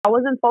I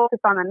wasn't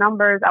focused on the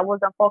numbers. I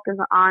wasn't focused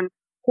on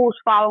who's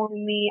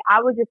following me.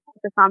 I was just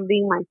focused on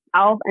being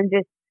myself and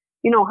just,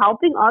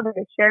 helping others,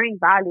 sharing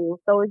value.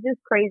 So it's just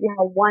crazy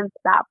how one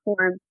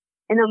platform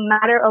in a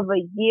matter of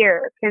a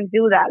year can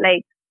do that.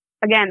 Like,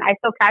 again, I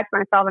still catch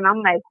myself and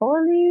I'm like,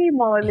 holy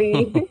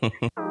moly.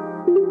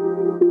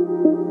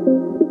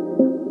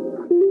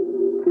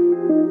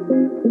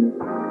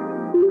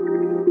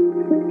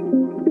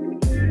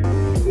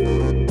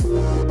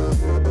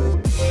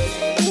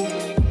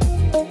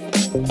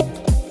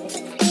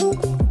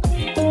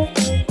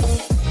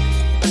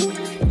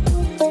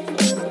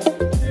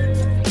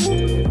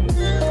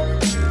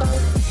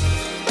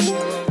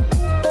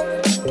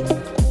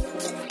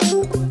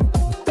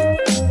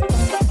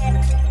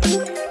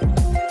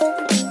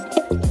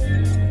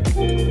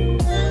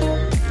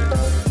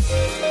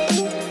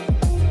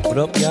 What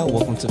up, y'all?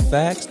 Welcome to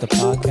Facts, the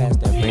podcast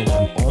that brings you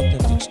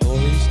authentic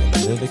stories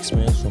and lived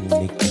experience from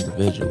unique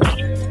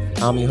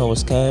individuals. I'm your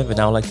host, Kev, and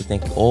I would like to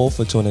thank you all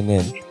for tuning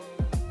in.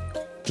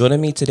 Joining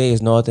me today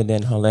is no other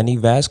than Helene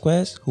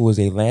Vasquez, who is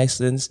a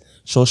licensed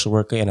social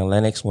worker and a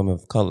Latinx woman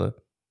of color.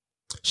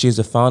 She is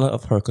the founder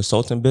of her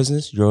consulting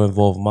business, Your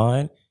Involved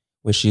Mind,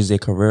 where she is a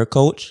career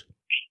coach,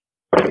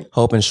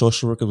 helping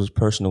social workers with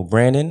personal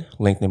branding,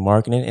 LinkedIn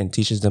marketing, and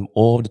teaches them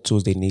all the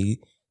tools they need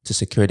to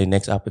secure their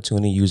next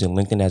opportunity using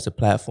LinkedIn as a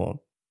platform.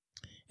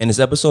 In this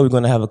episode, we're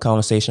going to have a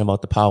conversation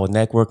about the power of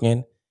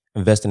networking,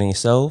 investing in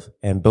yourself,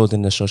 and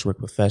building the social work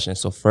profession.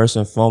 So first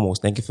and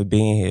foremost, thank you for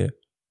being here.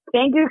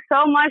 Thank you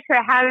so much for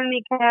having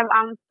me, Kev.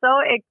 I'm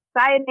so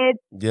excited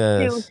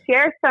to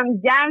share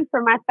some gems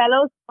for my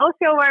fellow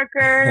social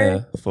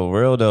workers. For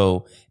real,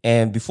 though.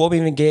 And before we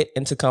even get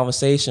into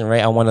conversation,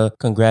 right, I want to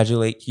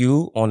congratulate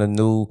you on a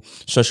new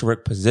social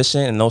work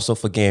position and also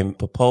for getting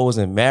proposed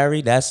and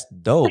married. That's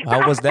dope.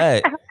 How was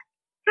that?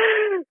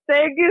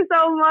 Thank you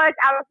so much.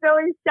 I was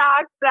feeling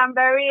shocked, but I'm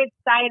very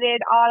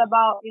excited all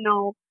about,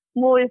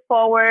 moving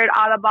forward,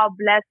 all about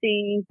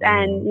blessings.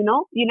 And,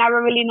 you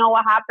never really know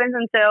what happens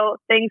until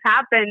things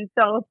happen.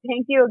 So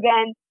thank you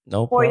again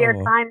for your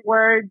kind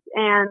words.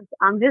 And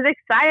I'm just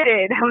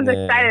excited. I'm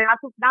excited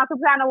not to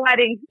plan a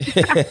wedding.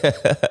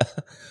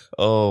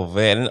 Oh,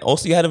 man. And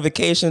also you had a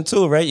vacation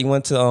too, right? You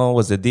went to,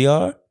 was it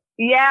DR?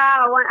 Yeah,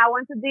 I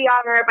went to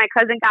DR. My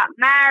cousin got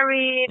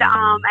married.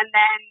 And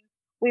then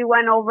we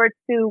went over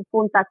to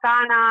Punta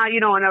Cana,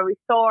 in a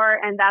resort,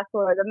 and that's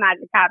where the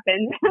magic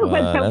happened. Wow,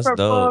 with the that's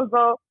proposal.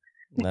 Dope.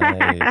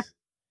 Nice.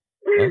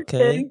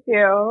 Okay. Thank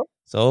you.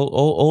 So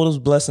all those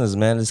blessings,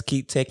 man, just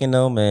keep taking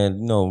them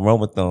and, run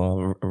with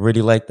them. I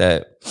really like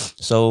that.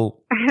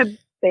 So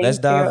let's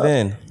dive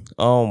in.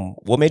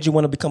 What made you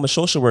want to become a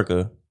social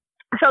worker?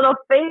 So the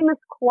famous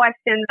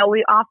question that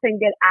we often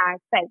get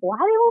asked, like, why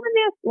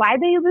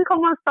do you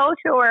become a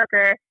social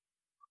worker?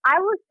 I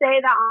would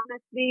say that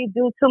honestly,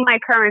 due to my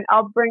current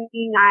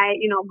upbringing, I,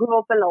 grew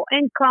up in low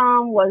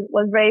income,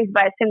 was raised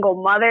by a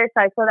single mother.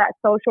 So I feel that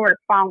social work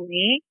found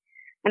me.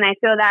 And I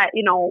feel that,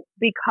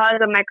 because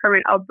of my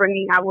current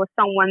upbringing, I was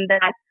someone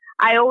that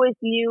I always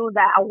knew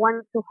that I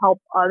wanted to help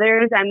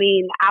others. I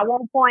mean, at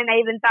one point, I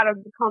even thought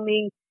of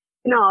becoming,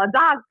 a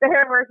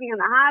doctor, working in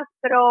the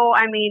hospital.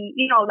 I mean,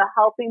 the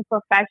helping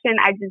profession.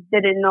 I just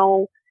didn't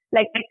know,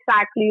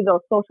 exactly the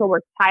social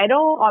work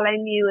title. All I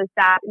knew is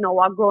that,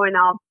 while growing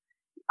up,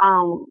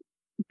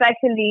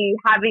 especially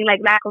having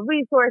lack of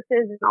resources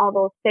and all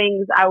those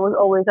things, I was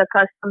always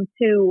accustomed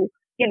to,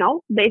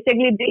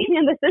 basically being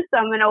in the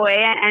system in a way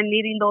and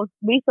needing those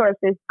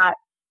resources that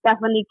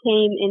definitely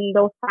came in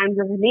those times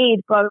of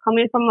need. But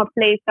coming from a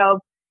place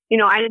of,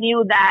 I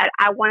knew that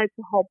I wanted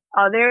to help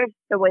others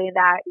the way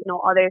that,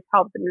 others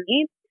helped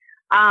me.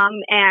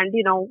 And,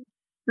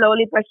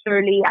 slowly but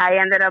surely,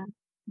 I ended up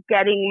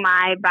getting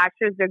my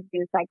bachelor's degree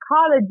in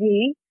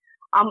psychology.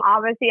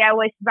 Obviously, I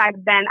wish back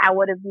then I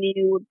would have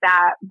knew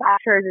that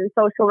bachelor's in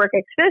social work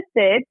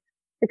existed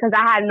because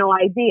I had no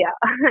idea.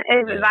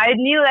 If I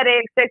knew that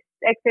it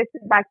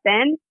existed back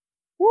then,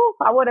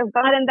 I would have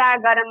gotten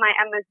my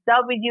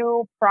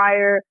MSW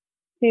prior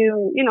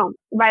to,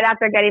 right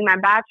after getting my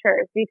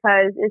bachelor's,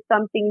 because it's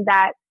something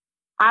that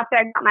after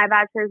I got my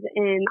bachelor's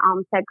in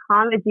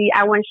psychology,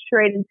 I went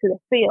straight into the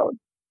field.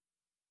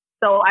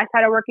 So I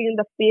started working in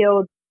the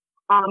field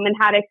and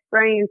had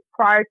experience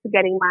prior to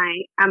getting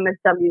my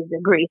MSW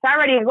degree. So I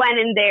already went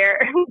in there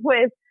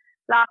with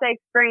lots of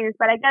experience,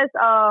 but I guess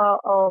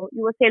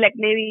you would say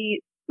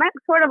maybe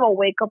sort of a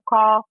wake-up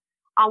call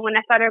when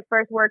I started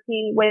first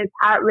working with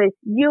at-risk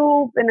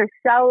youth in a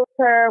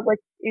shelter,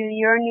 which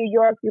you're in New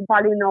York, you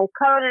probably know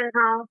Covenant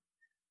House.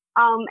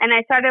 And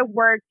I started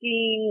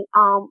working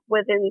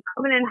within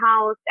Covenant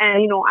House,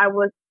 and I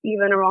was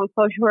even around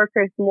social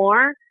workers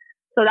more.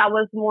 So that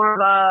was more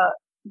of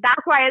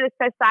that's why I just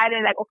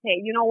decided, okay,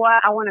 you know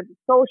what? I want to be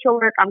social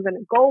work. I'm going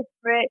to go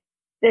for it.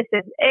 This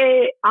is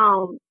it.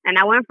 And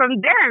I went from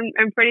there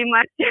and pretty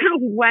much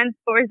went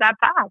towards that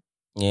path.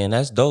 Yeah, and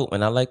that's dope.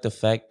 And I like the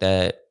fact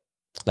that,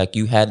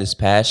 you had this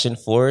passion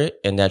for it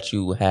and that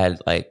you had,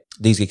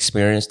 these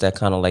experiences that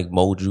kind of,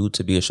 mold you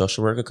to be a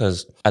social worker.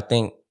 Because I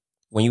think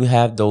when you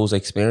have those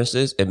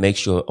experiences, it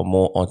makes you a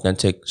more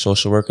authentic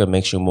social worker,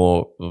 makes you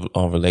more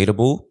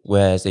relatable.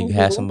 Whereas if you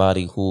have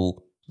somebody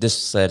who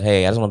just said,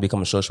 hey, I just want to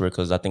become a social worker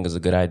because I think it's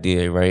a good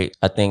idea, right?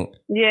 I think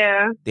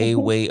their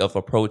way of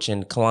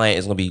approaching client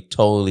is going to be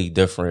totally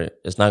different.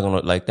 It's not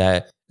going to like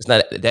that. It's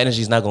not, the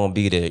energy is not going to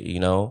be there, you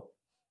know?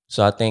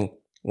 So I think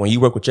when you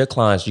work with your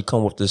clients, you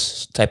come with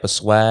this type of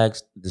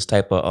swags, this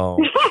type of,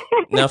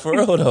 now for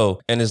real though.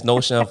 And this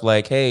notion of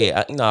like, hey,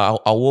 I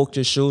walk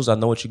your shoes. I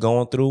know what you're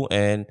going through.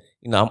 And,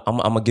 I'm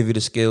going to give you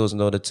the skills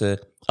in order to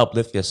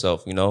uplift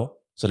yourself,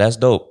 So that's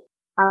dope.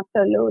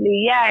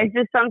 Absolutely. Yeah. It's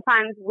just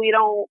sometimes we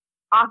don't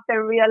often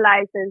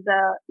realize is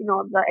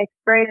the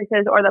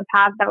experiences or the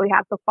path that we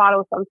have to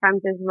follow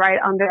sometimes is right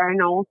under our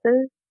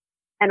noses.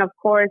 And of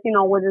course,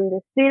 within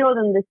this field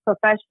and this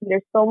profession,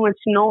 there's so much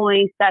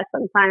noise that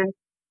sometimes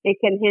it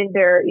can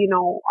hinder,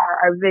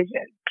 our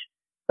vision.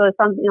 So it's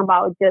something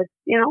about just,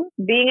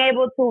 being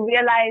able to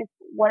realize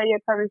what are your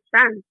current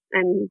strengths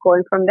and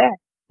going from there.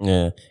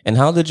 Yeah. And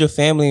how did your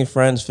family and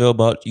friends feel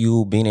about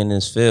you being in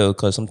this field?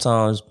 Because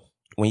sometimes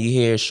when you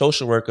hear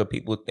social worker,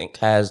 people think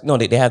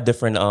they have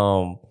different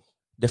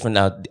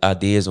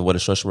ideas of what a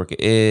social worker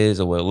is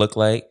or what it look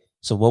like.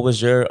 So what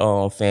was your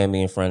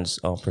family and friends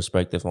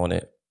perspective on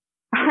it?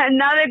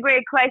 Another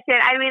great question.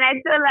 I mean, I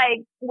feel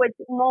like with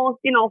most,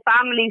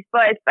 families,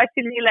 but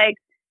especially like,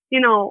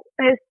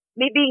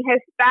 me being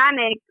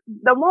Hispanic,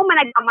 the moment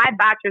I got my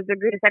bachelor's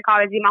degree in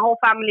psychology, my whole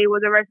family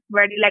was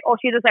already like, oh,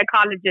 she's a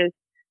psychologist.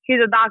 She's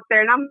a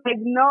doctor. And I'm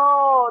like,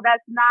 no,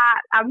 that's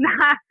not. I'm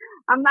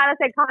not a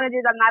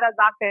psychologist. I'm not a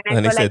doctor.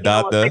 And they said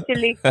doctor.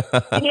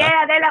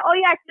 Yeah, they're like, oh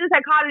yeah, she's a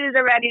psychologist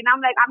already. And I'm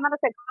like, I'm not a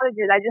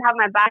psychologist. I just have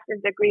my bachelor's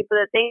degree.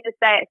 But the thing is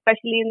that,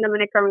 especially in the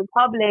Dominican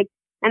Republic,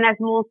 and as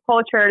most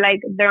culture,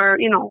 like the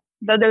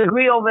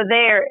degree over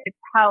there is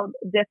held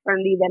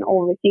differently than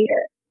over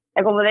here.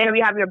 Like over there,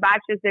 you have your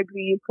bachelor's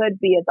degree, you could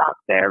be a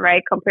doctor,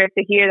 right? Compared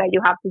to here that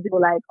you have to do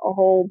like a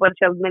whole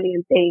bunch of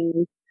million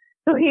things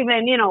to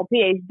even,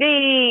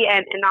 PhD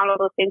and all of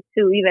those things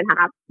to even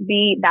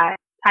be that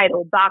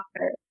title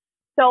doctor.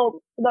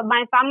 So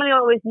my family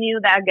always knew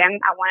that, again,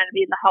 I wanted to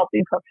be in the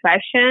helping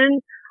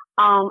profession.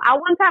 At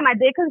one time I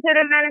did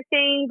consider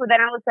nursing, but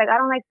then I was like, I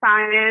don't like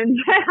science.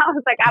 I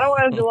was like, I don't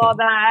want to do all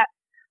that.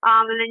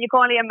 And then you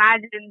can only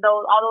imagine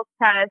all those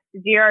tests,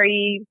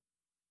 GRE,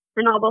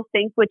 and all those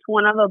things, which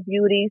one of the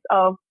beauties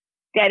of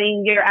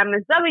getting your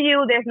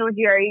MSW, there's no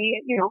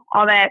GRE,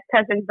 all that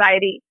test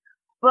anxiety.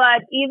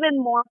 But even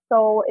more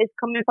so, it's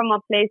coming from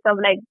a place of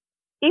like,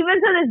 even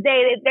to this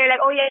day, they're like,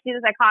 oh yeah, she's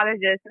a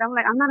psychologist. And I'm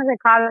like, I'm not a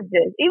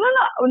psychologist. Even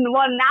though,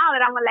 well, now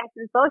that I'm a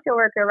licensed social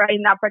worker, right,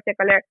 in that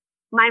particular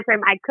mind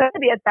frame, I could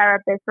be a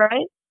therapist,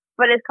 right?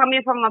 But it's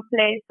coming from a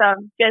place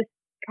of just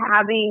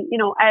having,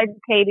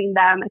 educating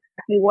them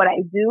exactly what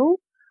I do.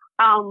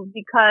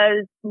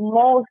 Because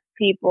most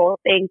people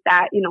think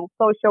that,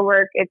 social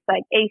work, it's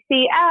like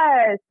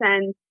ACS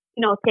and,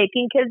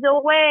 taking kids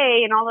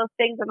away and all those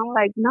things. And I'm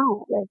like,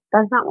 no,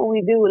 that's not what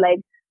we do. Like,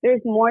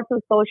 there's more to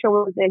social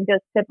work than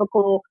just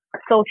typical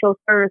social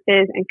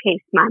services and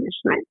case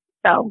management.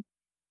 So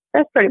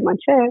that's pretty much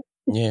it.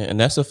 Yeah, and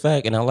that's a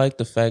fact. And I like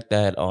the fact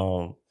that,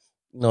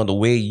 the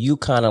way you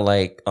kind of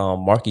like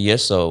market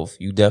yourself,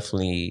 you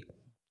definitely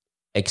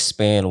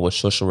expand what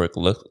social work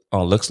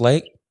looks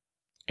like.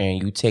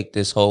 And you take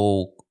this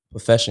whole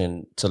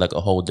profession to like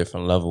a whole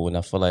different level. And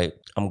I feel like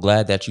I'm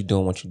glad that you're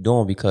doing what you're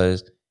doing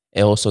because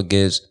it also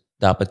gives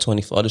the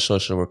opportunity for other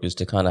social workers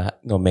to kind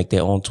of, make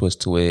their own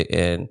twist to it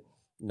and,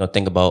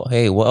 think about,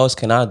 hey, what else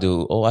can I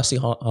do? Oh, I see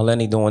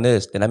Helene doing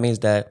this. Then that means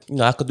that,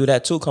 I could do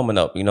that too coming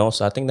up,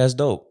 So I think that's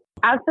dope.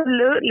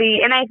 Absolutely.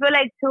 And I feel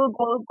like too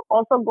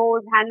also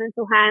goes hand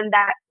into hand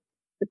that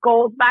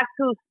goes back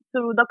to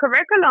the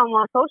curriculum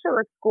of social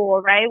work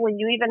school, right? When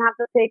you even have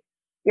to take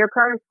your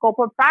current scope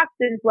of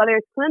practice, whether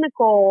it's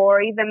clinical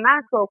or even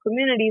macro,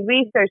 community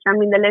research. I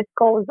mean, the list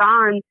goes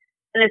on.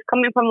 And it's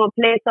coming from a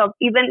place of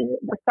even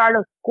the start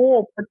of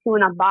school puts you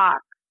in a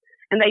box.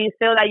 And that you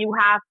feel that you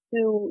have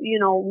to,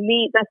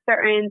 meet a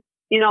certain,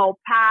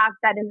 path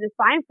that is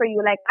defined for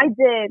you. Like I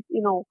did,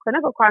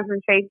 clinical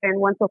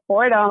concentration, went to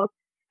Fordham.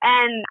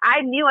 And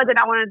I knew I did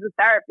not want to do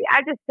therapy.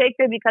 I just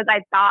picked it because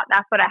I thought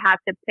that's what I had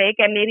to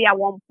pick. And maybe at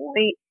one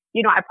point,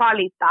 I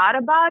probably thought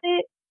about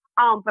it.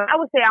 But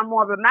I would say I'm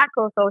more of a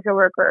macro social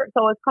worker.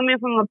 So it's coming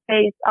from a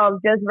place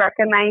of just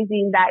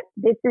recognizing that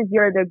this is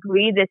your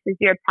degree, this is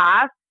your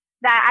path.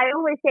 That I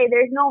always say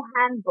there's no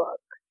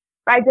handbook,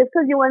 right? Just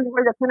because you went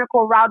for the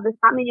clinical route does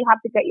not mean you have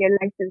to get your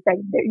license.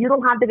 Like you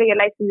don't have to get your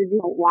license if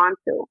you don't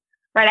want to,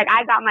 right? Like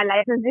I got my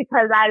license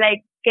because I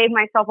gave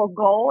myself a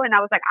goal and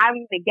I was like, I'm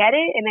going to get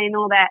it. And I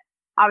know that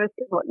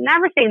obviously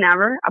never say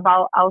never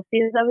about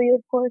LCSW,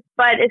 of course,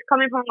 but it's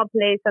coming from a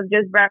place of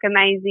just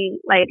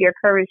recognizing like your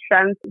current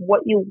strengths,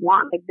 what you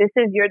want. Like this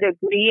is your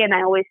degree. And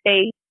I always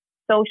say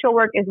social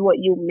work is what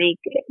you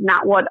make it,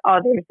 not what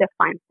others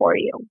define for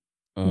you.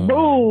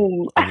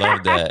 Boom. I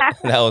love that.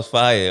 That was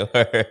fire.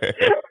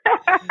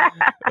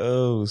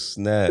 Oh,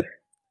 snap.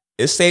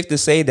 It's safe to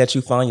say that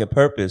you found your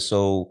purpose.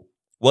 So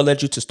what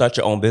led you to start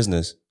your own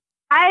business?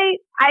 I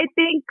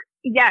think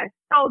Yes.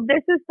 So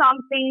this is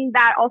something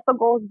that also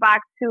goes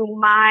back to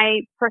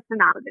my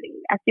personality.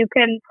 As you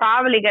can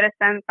probably get a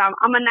sense from,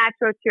 I'm a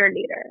natural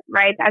cheerleader,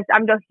 right? As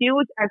I'm a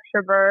huge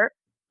extrovert.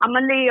 I'm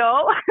a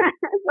Leo.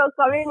 So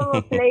coming from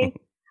a place,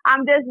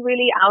 I'm just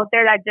really out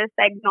there that just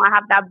like, I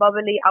have that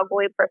bubbly,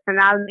 outgoing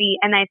personality.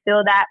 And I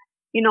feel that,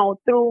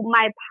 through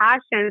my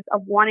passions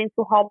of wanting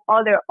to help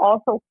others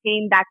also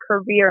came that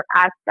career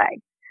aspect.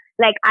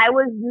 Like I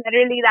was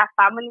literally that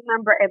family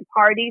member in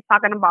parties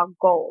talking about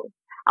goals.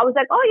 I was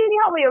like, oh, you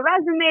need help with your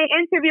resume,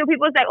 interview.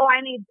 People was like, oh,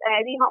 I need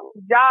help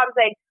with jobs.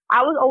 Like,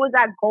 I was always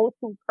that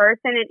go-to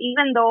person. And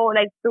even though,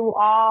 like, through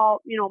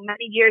all,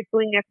 many years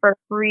doing it for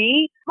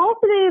free,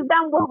 mostly of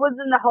them was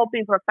in the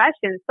helping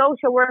profession,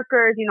 social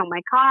workers,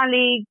 my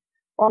colleagues,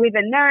 or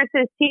even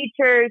nurses,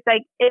 teachers.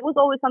 Like, it was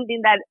always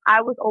something that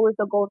I was always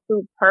a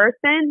go-to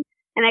person.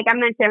 And like I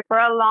mentioned, for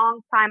a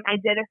long time,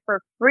 I did it for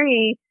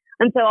free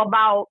until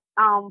about,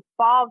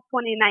 fall of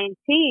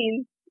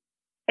 2019.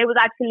 It was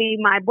actually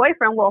my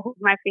boyfriend, well, who's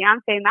my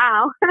fiance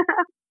now.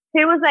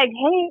 He was like,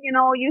 hey,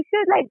 you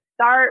should like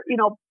start,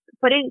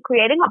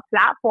 creating a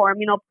platform,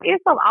 put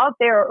yourself out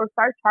there or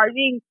start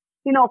charging,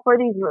 for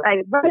these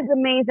like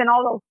resumes and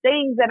all those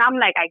things. And I'm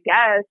like, I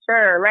guess,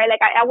 sure. Right.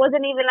 Like I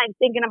wasn't even like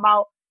thinking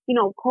about,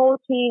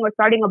 coaching or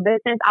starting a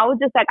business. I was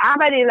just like, I'm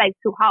ready like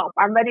to help.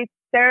 I'm ready to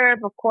serve,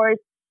 of course,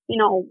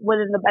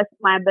 within the best of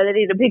my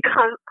ability to be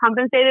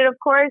compensated, of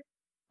course.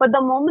 But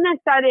the moment I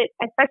started,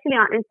 especially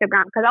on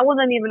Instagram, because I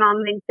wasn't even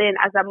on LinkedIn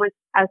as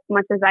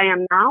much as I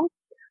am now.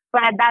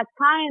 But at that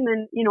time,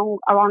 and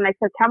around like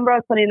September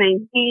of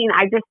 2019,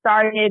 I just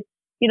started,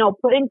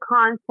 putting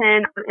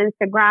content on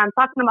Instagram,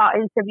 talking about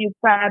interview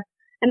prep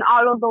and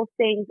all of those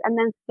things. And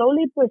then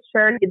slowly but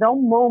surely, the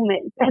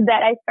moment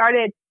that I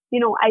started,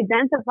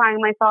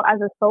 identifying myself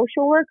as a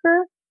social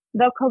worker,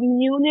 the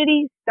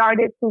community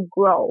started to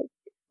grow.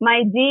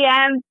 My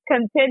DMs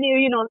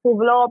continue, to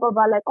blow up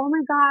about like, oh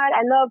my God,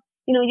 I love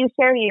you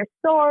sharing your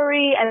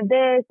story and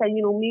this, and,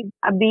 me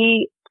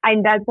be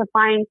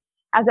identifying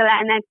as a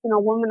Latinx,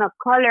 woman of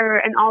color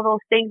and all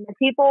those things. And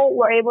people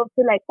were able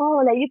to like,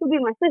 oh, like you could be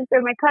my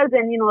sister, my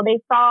cousin, they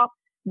saw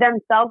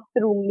themselves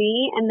through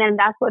me. And then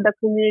that's where the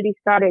community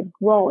started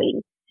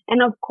growing.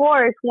 And of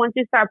course, once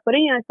you start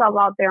putting yourself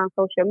out there on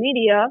social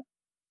media,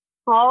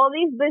 all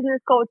these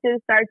business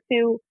coaches start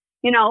to,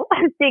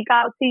 seek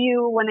out to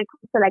you when it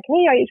comes to like,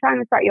 hey, are you trying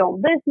to start your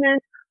own business?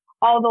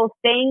 All those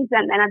things.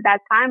 And at that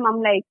time,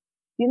 I'm like,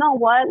 you know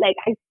what? Like,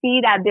 I see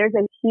that there's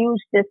a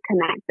huge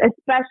disconnect,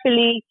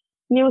 especially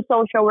new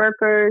social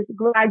workers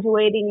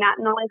graduating,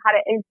 not knowing how to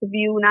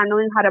interview, not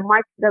knowing how to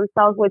market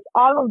themselves, which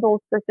all of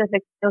those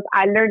specific skills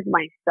I learned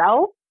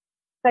myself,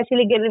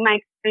 especially given my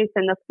experience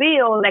in the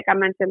field. Like I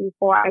mentioned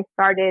before, I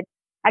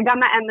got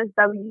my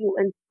MSW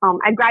and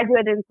I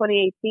graduated in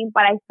 2018,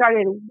 but I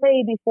started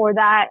way before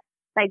that,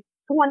 like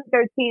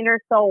 2013 or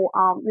so,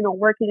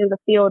 working in the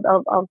field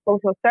of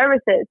social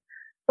services.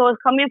 So it's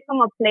coming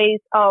from a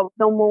place of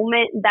the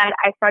moment that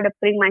I started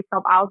putting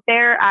myself out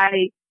there,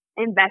 I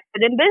invested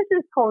in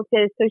business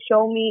coaches to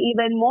show me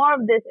even more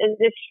of this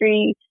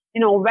industry,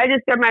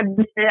 register my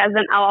business as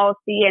an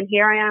LLC. And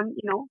here I am,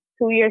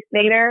 2 years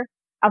later.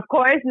 Of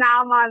course,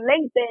 now I'm on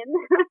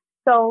LinkedIn.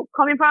 So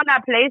coming from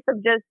that place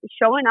of just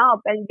showing up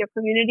and your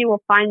community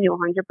will find you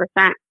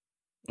 100%.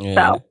 Yeah.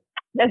 So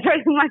that's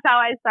pretty much how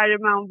I started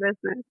my own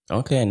business.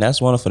 Okay, and that's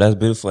wonderful. That's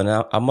beautiful.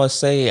 And I must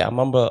say, I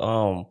remember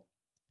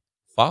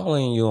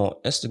following you on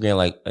Instagram,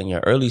 like in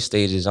your early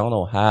stages. I don't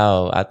know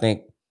how. I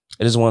think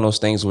it is one of those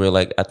things where,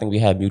 like, I think we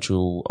had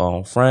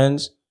mutual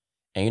friends,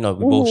 and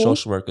we both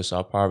social workers. So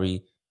I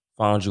probably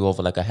found you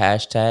over like a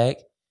hashtag,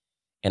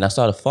 and I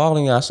started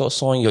following you. I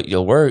saw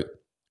your work,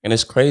 and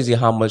it's crazy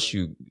how much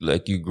you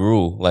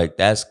grew. Like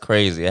that's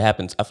crazy. It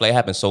happens. I feel like it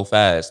happened so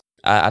fast.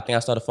 I think I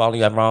started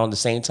following you around the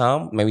same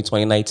time, maybe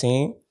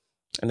 2019.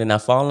 And then I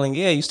following,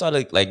 you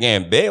started like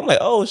getting big. I'm like,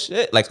 oh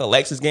shit, like her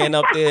likes is getting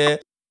up there.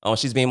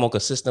 She's being more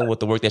consistent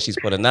with the work that she's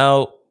putting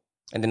out.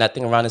 And then I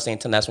think around the same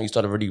time, that's when you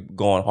started really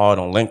going hard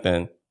on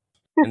LinkedIn.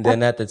 And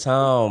then at the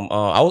time,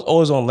 I was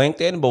always on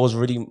LinkedIn, but it was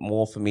really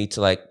more for me to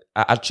like,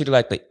 I treat it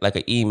like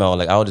an email.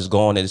 Like I would just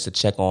go on there just to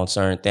check on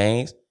certain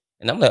things.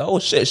 And I'm like, oh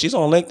shit, she's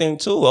on LinkedIn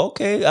too.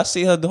 Okay, I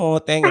see her doing her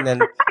thing. And then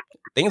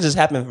things just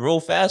happen real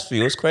fast for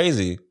you. It's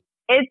crazy.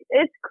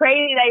 It's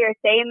crazy that you're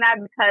saying that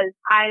because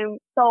I'm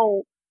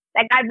so,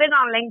 like, I've been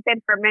on LinkedIn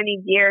for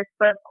many years,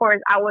 but of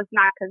course I was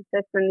not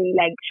consistently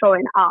like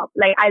showing up.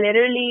 Like I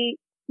literally,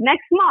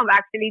 next month,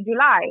 actually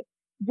July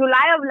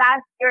of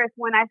last year is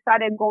when I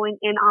started going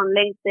in on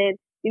LinkedIn,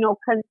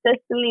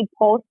 consistently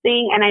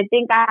posting. And I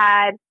think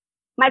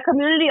my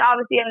community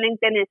obviously on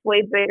LinkedIn is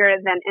way bigger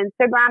than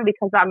Instagram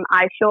because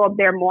I show up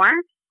there more.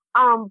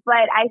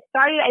 But I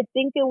started, I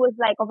think it was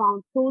like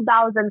around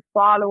 2,000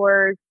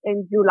 followers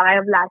in July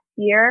of last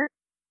year.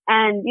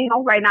 And,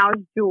 right now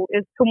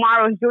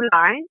tomorrow's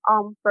July,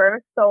 1st.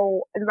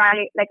 So,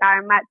 right, like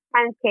I'm at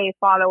 10K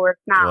followers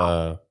now.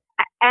 Wow.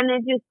 And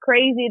it's just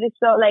crazy to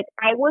show, like,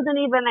 I wasn't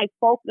even like,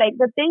 like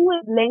the thing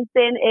with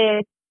LinkedIn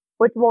is,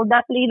 which we'll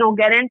definitely,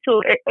 get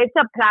into, it's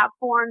a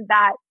platform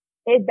that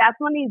it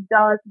definitely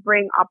does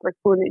bring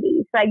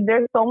opportunities. Like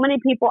there's so many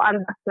people on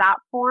the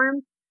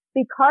platform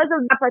because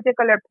of that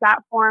particular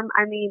platform.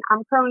 I mean,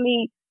 I'm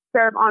currently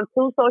served on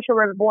two social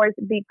work boards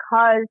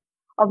because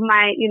of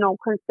my,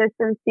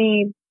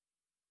 consistency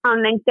on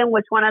LinkedIn,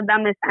 which one of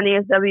them is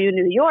NASW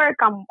New York.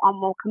 I'm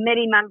a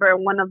committee member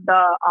in one of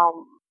the,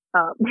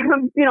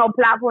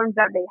 platforms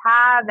that they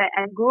have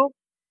and groups.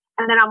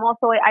 And then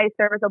I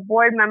serve as a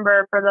board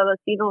member for the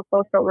Latino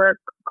Social Work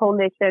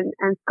Coalition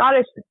and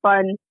Scholarship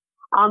Fund.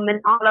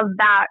 And all of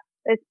that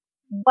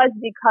was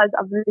because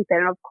of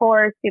LinkedIn. Of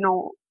course,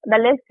 the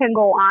list can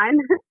go on,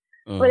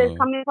 but it's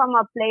coming from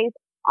a place.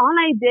 All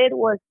I did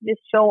was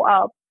just show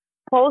up,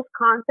 post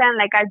content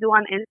like I do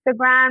on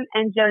Instagram,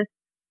 and just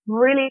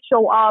really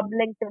show up,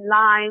 LinkedIn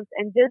Lives,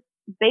 and just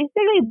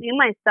basically be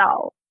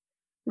myself,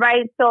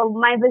 right? So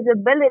my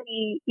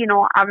visibility,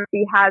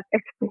 obviously has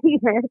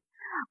expanded,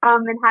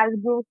 and has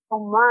grew so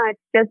much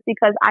just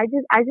because I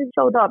just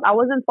showed up. I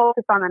wasn't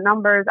focused on the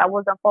numbers. I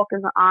wasn't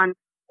focused on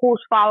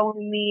who's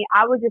following me.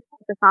 I was just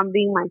focused on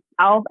being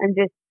myself and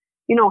just,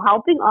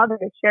 helping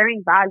others,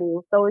 sharing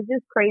value. So it's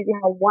just crazy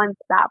how one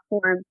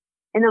platform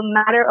in a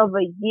matter of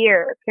a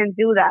year can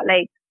do that.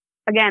 Like,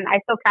 again, I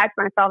still catch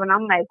myself and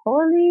I'm like,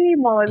 holy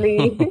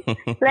moly.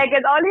 Like,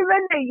 it's only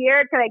been a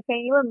year. Like, can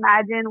you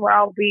imagine where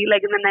I'll be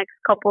like in the next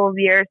couple of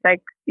years?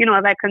 Like, if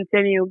I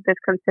continue this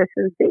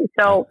consistency.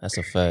 So that's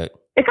a fact.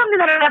 It's something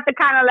that I have to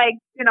kind of like,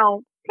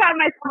 pat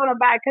myself on the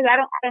back because I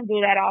don't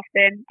do that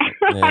often.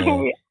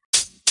 Yeah.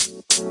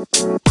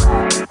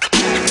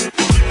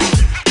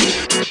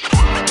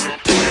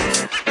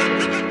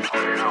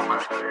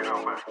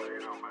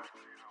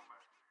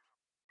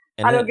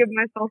 I don't give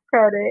myself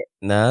credit.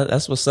 Nah,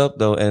 that's what's up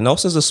though. And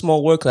also it's a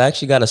small work. I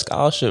actually got a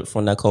scholarship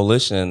from that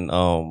coalition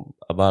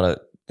about I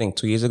think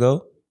 2 years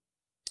ago.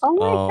 Oh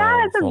my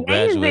God, that's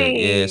amazing. Graduate.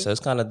 Yeah, so it's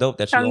kind of dope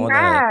that you're on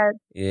that.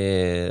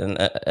 Yeah, and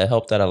it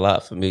helped out a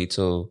lot for me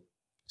too.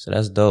 So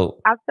that's dope.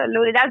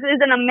 Absolutely. That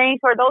is an amazing,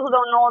 for those who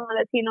don't know, the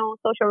Latino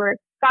Social Work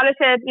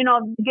Scholarship,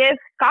 give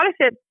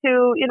scholarships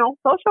to,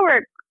 social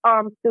work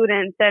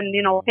students and,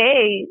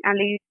 pay at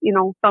least,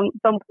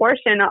 some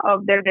portion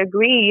of their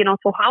degree,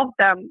 to help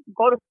them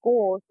go to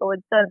school. So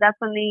it's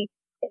definitely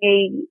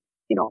a,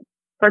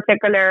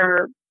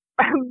 particular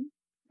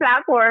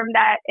platform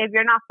that if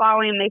you're not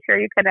following, make sure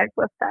you connect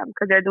with them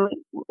because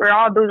we're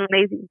all doing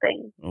amazing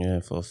things. Yeah,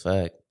 for a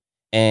fact.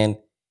 And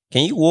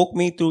can you walk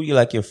me through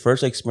your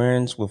first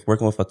experience with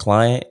working with a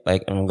client,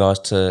 like in regards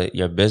to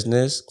your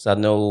business? Because I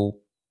know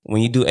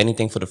when you do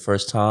anything for the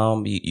first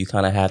time, you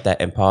kind of have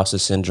that imposter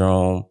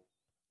syndrome,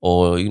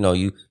 or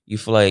you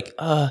feel like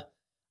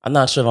I'm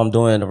not sure if I'm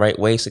doing it the right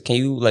way. So can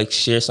you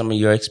share some of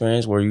your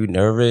experience? Were you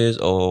nervous,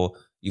 or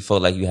you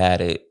felt like you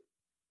had it?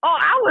 Oh,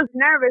 I was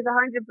nervous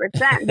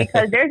 100%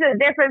 because there's a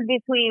difference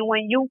between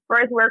when you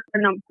first work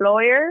for an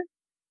employer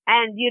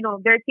and,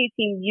 they're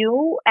teaching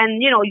you and,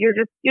 you're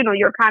just,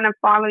 you're kind of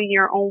following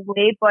your own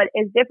way. But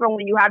it's different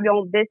when you have your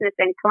own business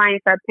and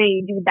clients are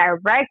paying you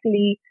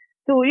directly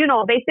to,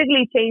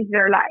 basically change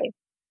their life.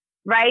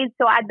 Right.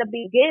 So at the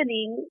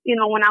beginning,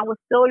 when I was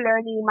still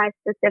learning my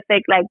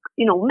specific,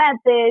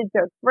 methods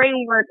or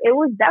framework, it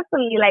was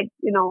definitely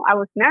I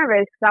was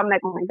nervous because I'm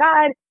like, oh my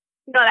God,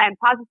 that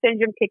imposter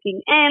syndrome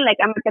kicking in, like,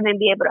 I'm going to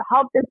be able to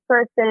help this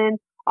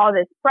person, all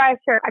this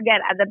pressure.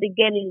 Again, at the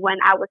beginning, when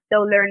I was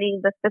still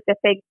learning the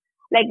specific,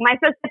 my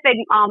specific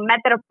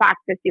method of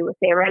practice, you would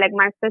say, right? Like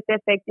my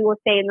specific, you would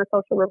say in the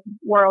social work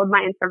world,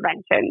 my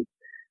intervention.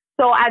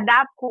 So at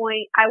that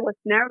point, I was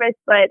nervous,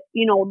 but,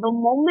 the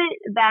moment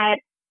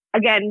that,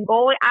 again,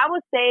 I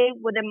would say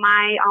within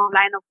my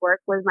line of work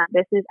with my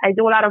business, I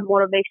do a lot of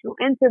motivational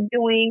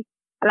interviewing,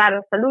 a lot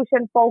of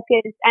solution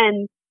focus,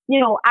 and,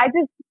 I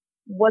just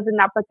was in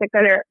that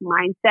particular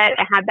mindset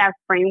and had that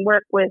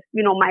framework with,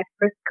 my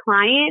first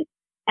client.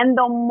 And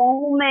the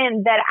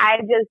moment that I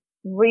just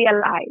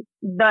realized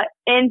the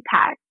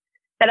impact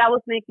that I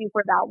was making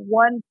for that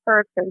one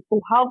person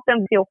to help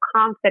them feel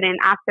confident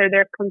after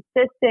their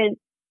consistent,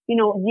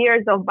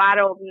 years of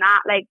battle of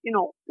not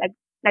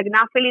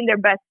not feeling their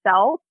best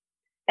self.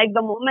 Like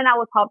the moment I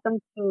was help them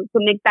to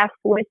make that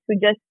switch to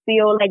just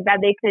feel like that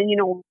they can,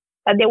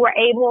 that they were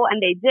able and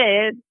they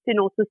did,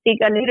 to seek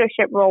a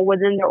leadership role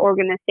within their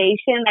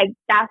organization. Like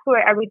that's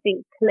where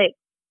everything clicked.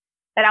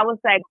 That I was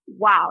like,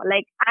 wow,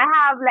 like I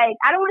have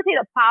I don't want to say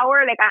the power,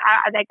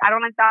 I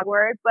don't like that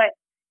word, but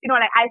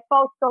I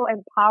felt so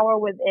empowered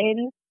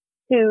within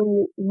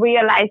to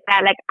realize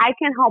that I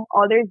can help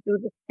others do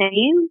the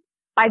same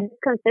by just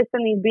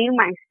consistently being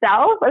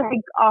myself,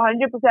 100%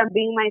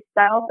 being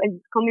myself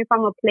and coming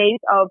from a place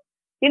of,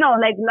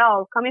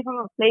 love, coming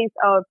from a place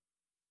of,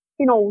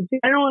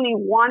 generally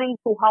wanting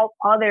to help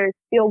others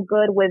feel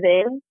good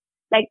within.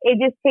 It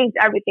just changed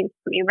everything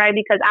for me, right?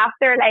 Because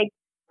after,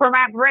 for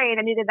my brain,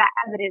 I needed that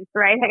evidence,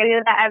 right? I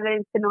needed that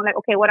evidence to know,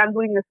 okay, what I'm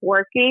doing is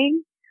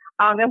working.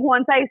 And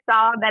once I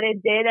saw that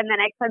it did, and then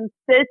I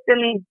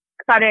consistently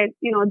started,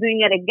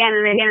 doing it again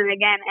and again and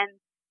again. And,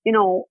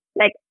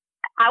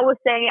 I would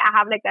say I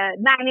have a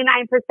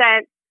 99%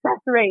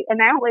 success rate.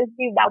 And I always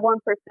leave that 1%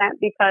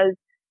 because,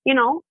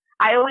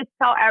 I always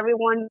tell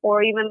everyone,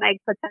 or even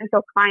like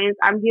potential clients,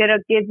 I'm here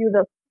to give you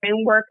the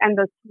framework and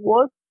the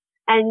tools.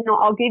 And,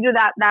 I'll give you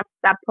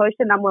that push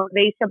and that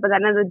motivation. But at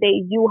the end of the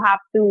day, you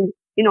have to,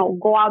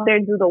 go out there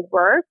and do the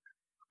work.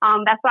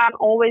 That's why I'm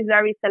always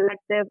very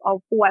selective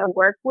of who I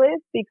work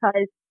with,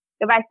 because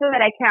if I feel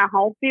that I can't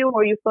help you,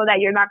 or you feel that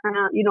you're not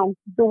gonna,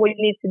 do what you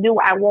need to do,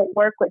 I won't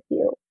work with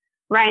you.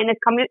 Right. And it's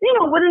coming,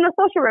 within the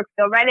social work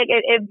field, right? Like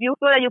if you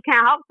feel that you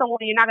can't help someone,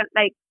 you're not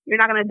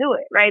gonna do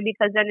it, right?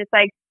 Because then it's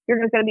like, you're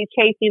just going to be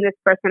chasing this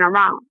person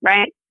around.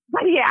 Right.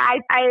 But yeah,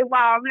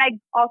 wow, I'm like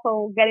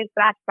also getting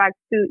flashbacks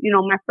to,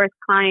 my first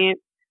client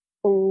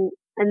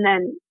and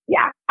then,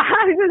 yeah, I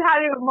was just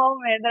having a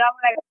moment that I'm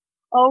like,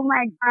 oh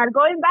my God,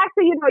 going back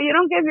to, you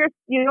don't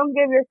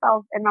give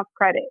yourself enough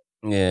credit.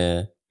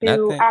 Yeah.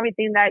 To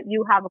everything that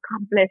you have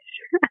accomplished.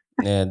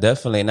 Yeah,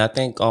 definitely. And I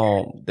think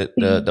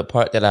the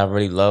part that I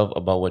really love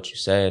about what you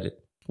said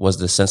was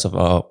the sense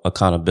of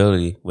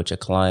accountability with your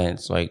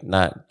clients, like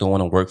not doing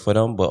the work for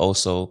them, but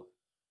also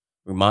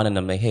reminding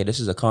them that, hey, this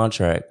is a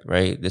contract,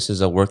 right? This is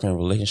a working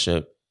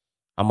relationship.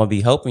 I'm going to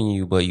be helping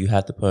you, but you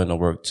have to put in the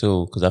work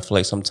too. Because I feel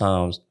like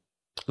sometimes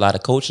a lot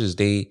of coaches,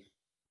 they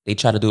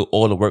try to do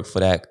all the work for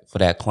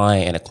that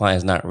client, and the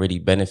client's not really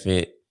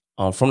benefit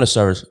from the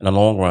service in the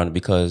long run,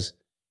 because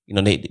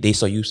they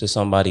so used to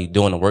somebody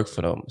doing the work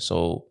for them,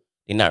 so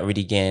they're not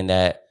really getting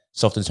that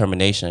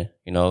self-determination.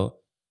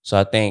 So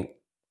I think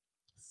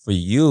for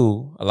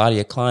you, a lot of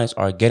your clients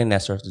are getting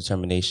that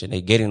self-determination.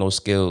 They're getting those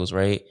skills,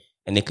 right?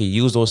 And they could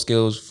use those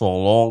skills for a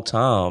long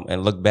time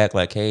and look back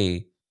like,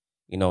 hey,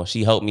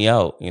 she helped me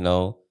out.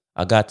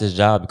 I got this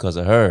job because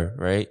of her,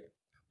 right?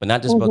 But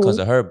not just because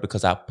of her,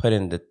 because I put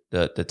in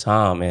the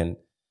time and,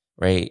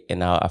 right,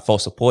 and I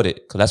felt supported,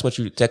 because that's what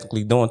you're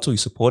technically doing too. You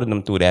supported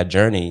them through that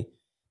journey.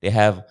 They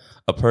have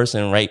a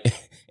person right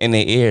in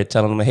their ear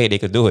telling them, hey, they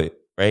could do it,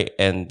 right?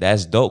 And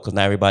that's dope, because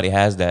not everybody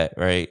has that,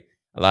 right?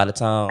 A lot of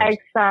times,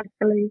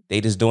 exactly,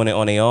 they just doing it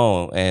on their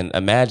own. And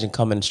imagine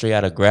coming straight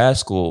out of grad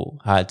school,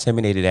 how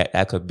intimidated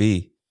that could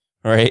be,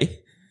 right?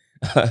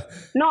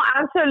 No,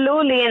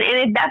 absolutely. And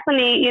it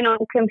definitely,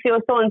 can feel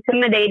so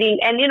intimidating.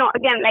 And,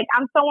 again, like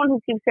I'm someone who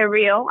keeps it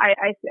real.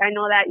 I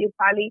know that you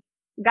probably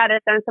got a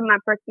sense of my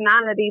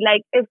personality.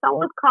 Like if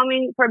someone's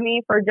coming for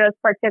me for just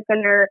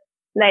particular,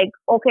 like,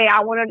 okay,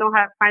 I want to know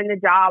how to find a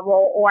job,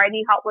 or I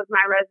need help with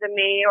my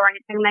resume or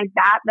anything like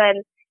that,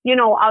 then,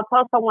 I'll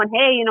tell someone,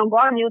 hey, go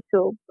on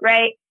YouTube,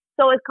 right?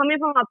 So it's coming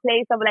from a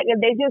place of like,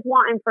 if they just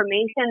want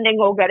information, then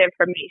go get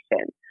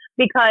information.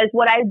 Because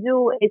what I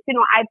do is,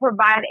 I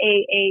provide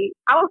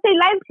I would say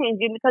life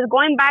changing, because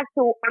going back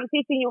to, I'm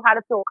teaching you how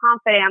to feel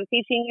confident. I'm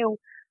teaching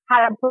you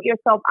how to put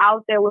yourself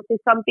out there, which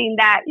is something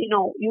that,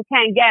 you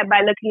can't get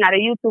by looking at a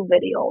YouTube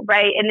video,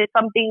 right? And it's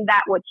something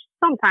that, which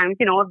sometimes,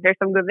 if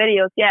there's some good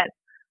videos, yes.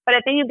 But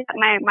I think you get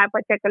my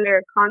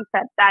particular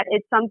concept, that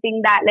it's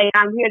something that like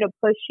I'm here to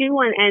push you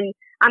and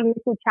I'm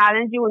here to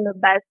challenge you in the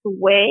best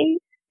way.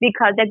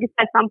 Because like you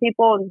said, some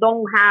people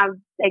don't have,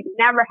 like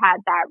never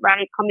had that,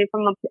 right? Coming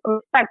from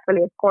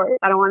respectfully, of course.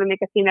 I don't want to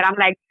make a scene that I'm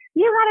like,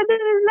 you gotta do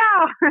this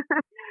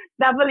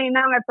now. Definitely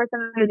not my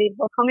personality,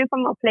 but coming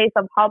from a place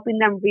of helping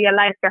them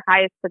realize their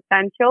highest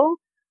potential,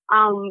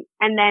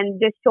 and then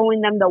just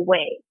showing them the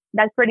way.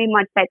 That's pretty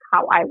much like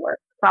how I work.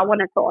 So I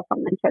wanted to also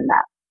mention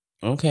that.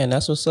 Okay, and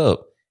that's what's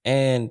up.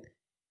 And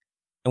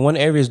in what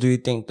areas do you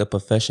think the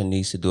profession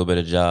needs to do a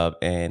better job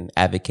in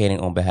advocating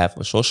on behalf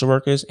of social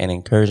workers and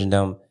encouraging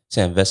them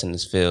to invest in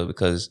this field?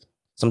 Because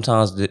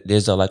sometimes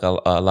there's a lot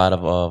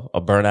of a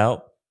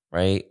burnout,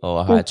 right, or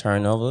a high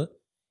turnover,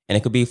 and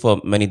it could be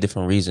for many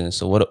different reasons.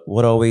 So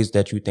what are ways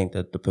that you think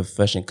that the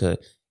profession could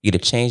either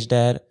change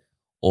that,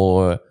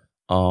 or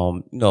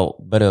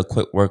better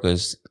equip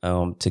workers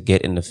to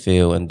get in the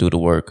field and do the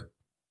work?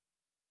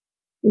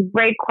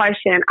 Great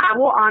question. I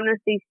will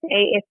honestly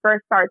say it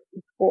first starts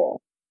in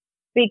school,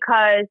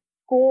 because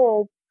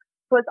school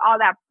puts all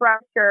that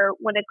pressure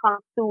when it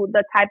comes to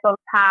the type of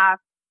path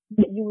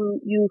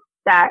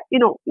that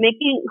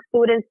making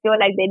students feel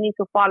like they need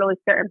to follow a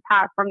certain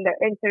path, from their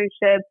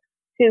internship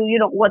to,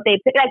 what they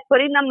pick, like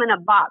putting them in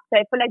a box. So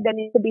I feel like there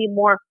needs to be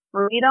more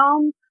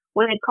freedom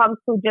when it comes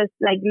to just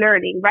like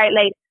learning, right?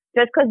 Like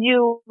just because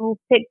you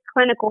pick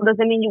clinical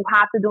doesn't mean you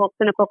have to do a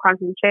clinical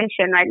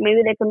concentration, right?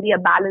 Maybe there can be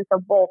a balance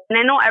of both. And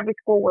I know every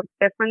school works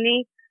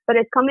differently, but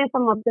it's coming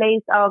from a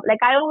place of,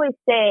 like I always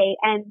say,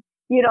 and,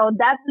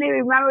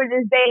 definitely remember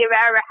this day if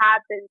it ever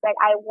happens, like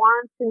I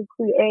want to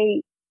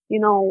create,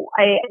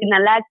 an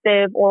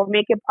elective or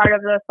make it part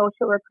of the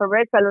social work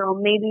curriculum.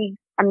 Maybe,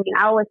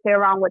 I always say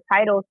around with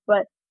titles,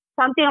 but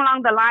something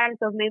along the lines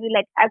of maybe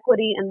like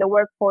equity in the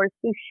workforce,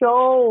 to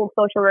show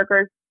social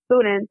workers,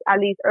 students, at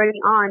least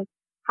early on,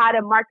 how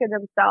to market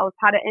themselves,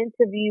 how to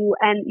interview,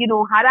 and,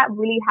 how to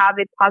really have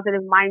a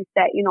positive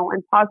mindset,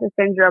 imposter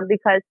syndrome.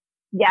 Because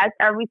yes,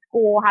 every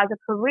school has a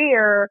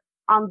career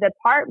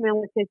department,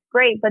 which is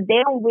great, but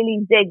they don't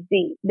really dig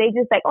deep. They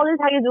just like, oh, this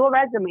is how you do a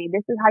resume.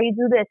 This is how you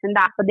do this and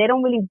that, but they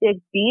don't really dig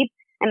deep.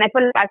 And I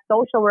feel like as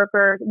social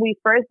workers, we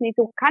first need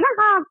to kind of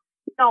have,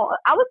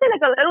 I would say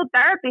like a little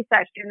therapy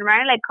session,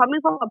 right? Like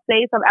coming from a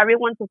place of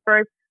everyone to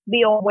first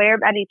be aware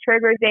of any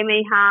triggers they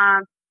may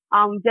have,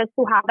 just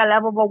to have that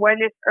level of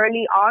awareness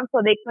early on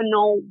so they can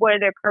know where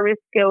their career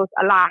skills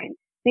align.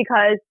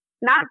 Because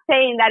not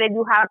saying that if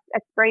you have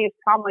experienced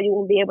trauma, you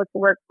won't be able to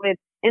work with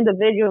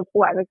individuals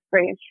who have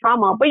experienced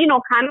trauma, but,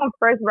 kind of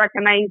first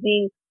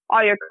recognizing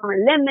all your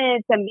current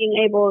limits and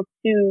being able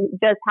to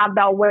just have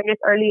that awareness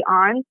early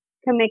on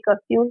can make a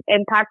huge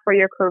impact for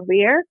your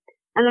career.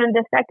 And then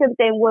the second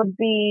thing would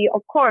be,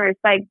 of course,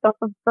 like the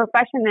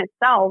profession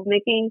itself,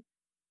 making,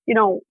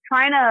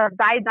 trying to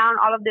dive down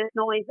all of this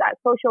noise that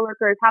social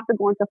workers have to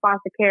go into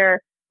foster care,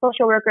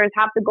 social workers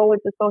have to go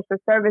into social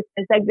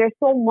services. Like there's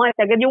so much.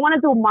 Like if you want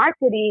to do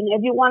marketing,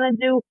 if you want to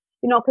do,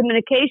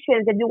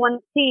 communications, if you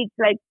want to teach,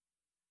 like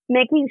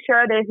making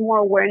sure there's more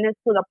awareness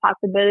to the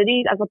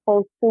possibilities as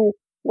opposed to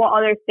what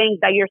other things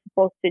that you're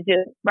supposed to do,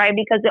 right?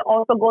 Because it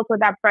also goes with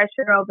that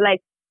pressure of like,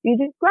 you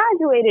just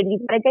graduated,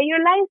 you gotta get your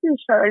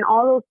licensure and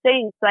all those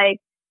things. Like,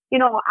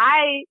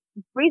 I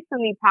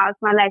recently passed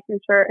my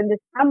licensure in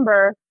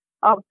December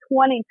of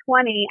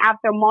 2020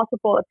 after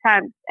multiple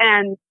attempts.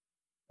 And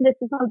this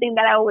is something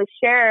that I always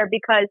share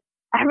because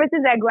ever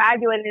since I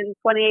graduated in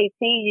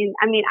 2018,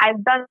 I mean,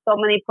 I've done so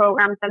many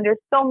programs and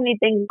there's so many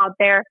things out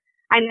there.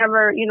 I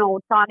never,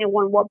 tell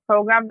anyone what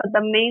program, but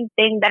the main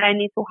thing that I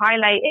need to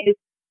highlight is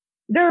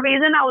the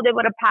reason I was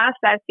able to pass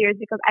last year is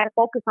because I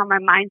focused on my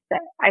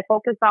mindset. I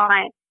focused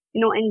on,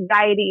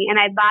 anxiety, and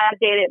I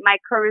validated my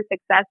current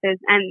successes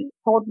and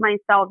told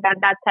myself that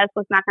that test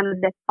was not going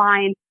to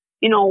define,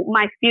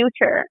 my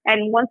future.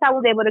 And once I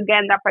was able to get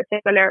in that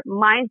particular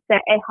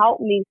mindset, it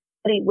helped me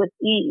study with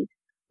ease,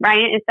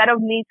 right? Instead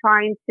of me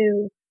trying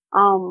to,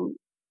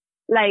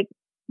 like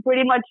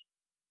pretty much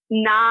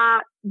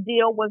not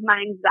deal with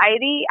my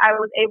anxiety, I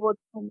was able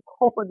to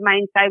cope with my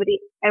anxiety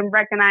and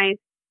recognize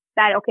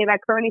that, okay, if I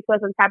currently feel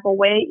some type of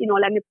way,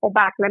 let me pull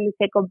back, let me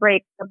take a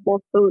break, as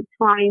opposed to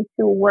trying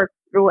to work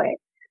through it.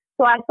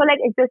 So I feel like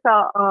it's just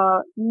a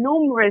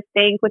numerous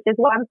things, which is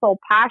why I'm so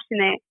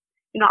passionate,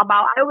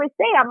 about. I always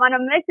say I'm on a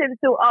mission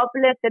to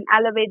uplift and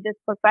elevate this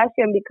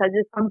profession because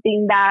it's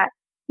something that,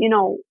 you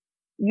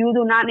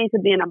do not need to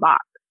be in a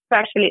box,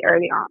 especially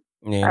early on.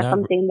 Yeah, That's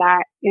something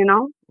that,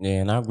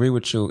 Yeah, and I agree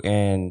with you.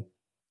 And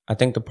I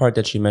think the part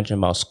that you mentioned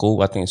about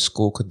school, I think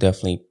school could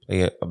definitely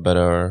play a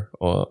better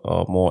or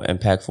a more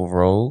impactful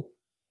role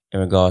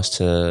in regards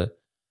to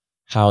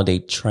how they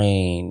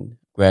train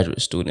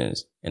graduate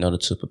students in order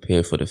to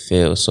prepare for the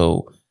field.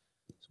 So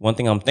one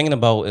thing I'm thinking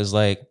about is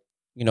like,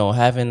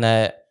 having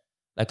that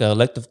like an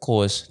elective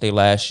course they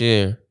last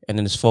year, and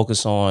then just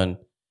focus on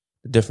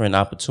the different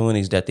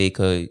opportunities that they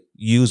could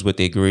use with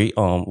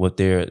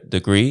their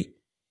degree,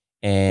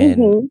 and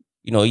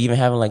Mm-hmm. even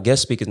having like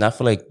guest speakers. And I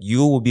feel like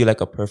you would be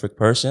like a perfect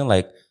person,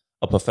 like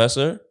a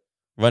professor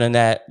running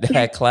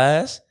that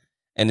class,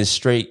 and it's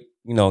straight,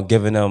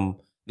 giving them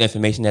the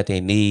information that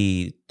they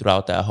need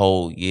throughout that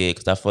whole year.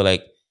 Because I feel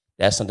like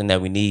that's something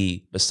that we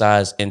need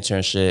besides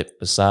internship,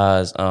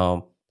 besides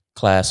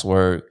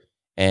classwork,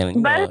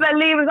 and Best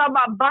believe it's on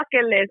my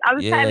bucket list.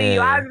 I'm telling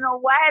you, I yeah, don't know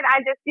what. I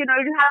just, you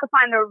have to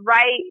find the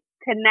right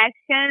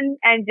connection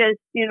and just,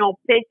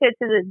 pitch it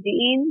to the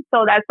dean.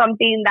 So that's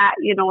something that,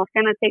 it's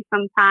going to take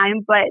some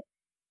time. But,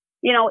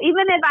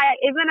 even if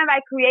I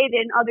create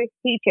it and others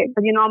teach it,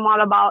 because, I'm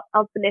all about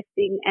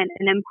uplifting and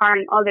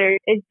empowering others,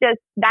 it's just,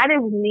 that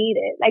is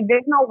needed. Like,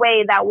 there's no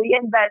way that we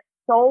invest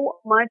so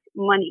much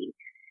money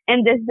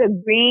in this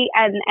degree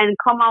and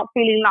come out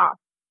feeling lost.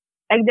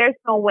 Like, there's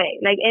no way.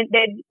 Like,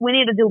 we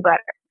need to do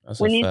better. that's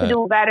We a need to fact.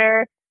 do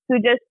better to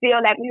just feel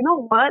like, you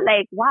know what?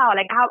 Like, wow,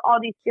 like, I have all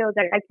these skills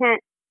that I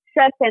can't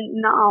stress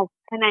enough.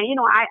 And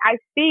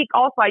I speak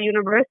also at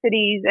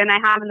universities, and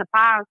I have in the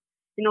past,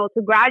 to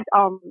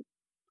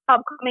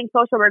upcoming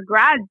social work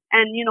grads.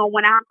 And,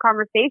 when I have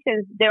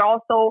conversations, they're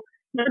also,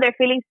 they're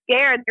feeling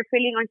scared. They're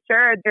feeling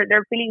unsure.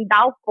 They're feeling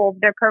doubtful of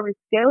their current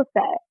skill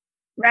set.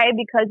 Right?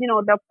 Because,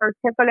 the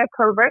particular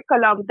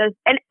curriculum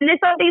and it's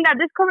something that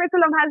this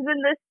curriculum has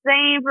been the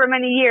same for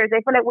many years.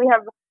 I feel like we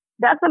have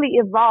definitely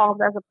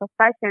evolved as a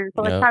profession.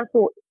 So it's Yep. time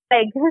to,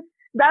 like,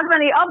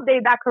 definitely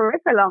update that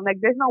curriculum. Like,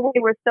 there's no way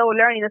we're still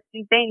learning the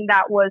same thing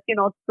that was,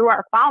 through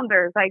our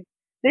founders. Like,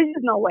 there's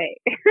just no way.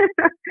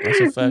 That's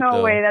a fact, No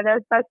though. way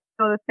that's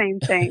still the same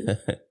thing.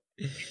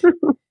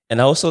 And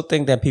I also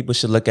think that people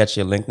should look at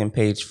your LinkedIn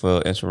page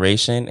for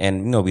inspiration.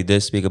 And, we did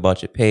speak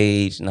about your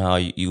page and how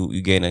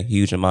you gain a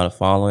huge amount of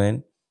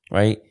following,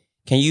 right?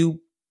 Can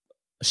you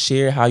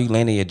share how you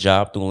landed your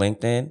job through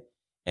LinkedIn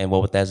and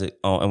what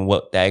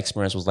that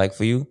experience was like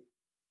for you?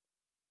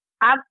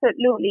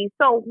 Absolutely.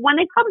 So when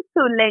it comes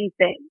to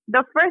LinkedIn,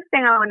 the first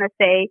thing I want to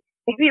say,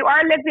 if you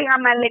are looking at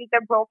my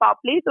LinkedIn profile,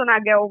 please do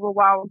not get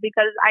overwhelmed,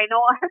 because I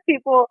know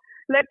people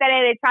look at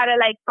it and try to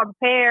like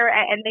compare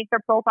and make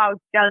their profiles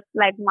just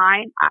like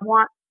mine. I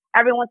want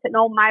everyone to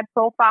know my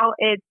profile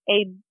is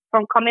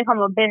coming from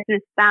a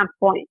business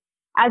standpoint.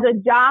 As a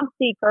job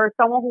seeker,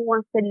 someone who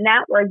wants to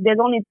network, there's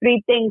only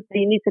 3 things that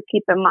you need to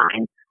keep in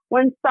mind.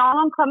 When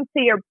someone comes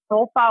to your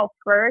profile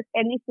first,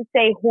 it needs to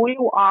say who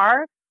you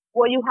are,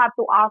 what you have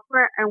to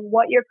offer, and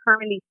what you're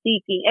currently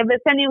seeking. If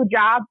it's a new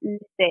job,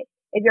 list it.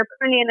 if you're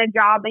currently in a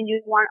job and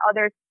you want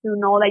others to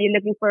know that you're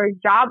looking for a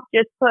job,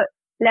 just put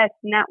let's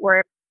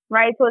network,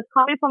 right? So it's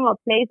coming from a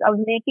place of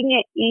making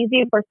it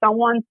easy for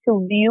someone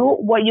to view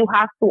what you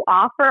have to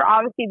offer.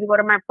 Obviously, if you go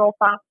to my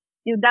profile,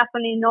 you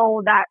definitely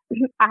know that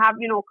I have,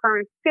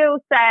 current skill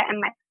set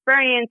and my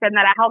experience and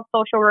that I help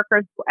social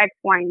workers do X,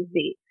 Y, and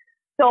Z.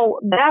 So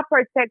that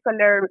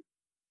particular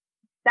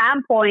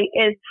standpoint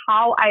is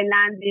how I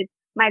landed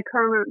my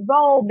current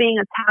role, being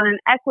a talent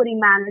equity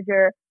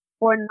manager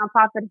for a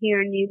nonprofit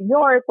here in New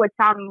York, which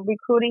I'm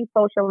recruiting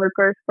social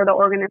workers for the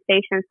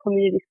organization's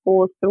community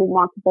schools through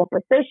multiple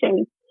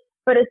positions.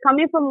 But it's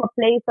coming from a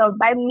place of,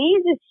 by me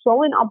just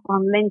showing up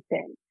on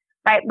LinkedIn,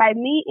 by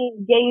me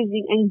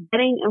engaging and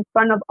getting in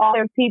front of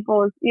other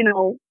people's,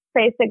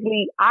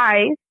 basically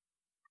eyes,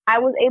 I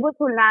was able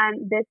to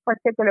land this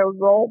particular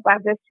role by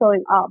just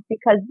showing up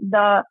because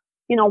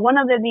one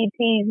of the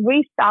VPs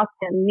reached out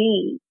to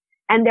me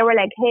and they were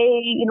like,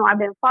 hey, I've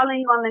been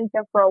following you on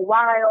LinkedIn for a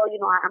while.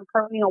 I'm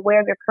currently aware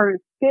of your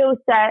current skill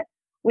set.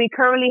 We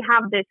currently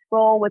have this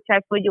role, which I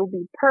feel you'll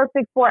be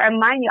perfect for. And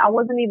mind you, I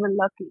wasn't even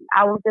looking.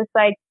 I was just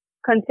like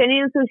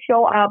continuing to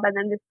show up. And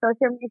then this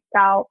person reached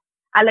out.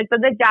 I looked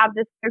at the job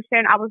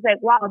description. I was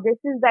like, wow, this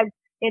is like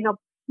in a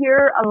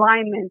pure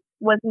alignment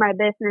with my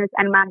business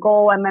and my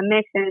goal and my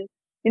mission,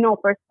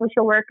 for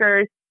social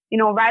workers.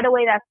 Right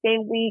away that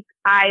same week,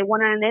 I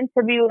went on an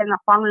interview and the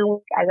following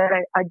week I got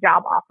a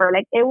job offer.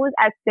 Like it was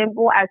as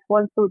simple as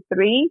 1, 2,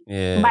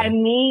 3 by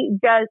me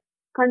just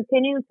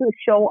continuing to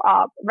show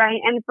up, right?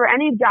 And for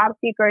any job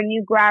seeker,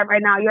 new grad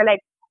right now, you're like,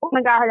 oh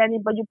my God,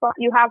 Helene, but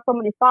you have so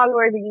many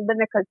followers and you've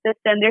been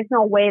consistent. There's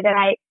no way that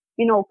I,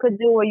 could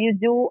do what you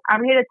do.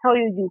 I'm here to tell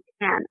you, you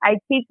can. I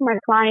teach my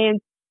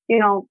clients,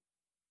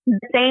 the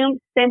same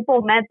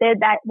simple method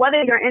that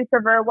whether you're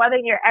introvert, whether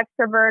you're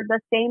extrovert, the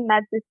same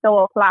methods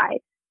still apply.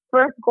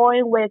 First,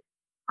 going with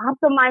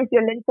optimize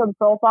your LinkedIn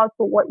profile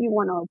to what you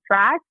want to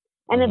attract.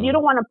 And if you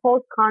don't want to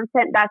post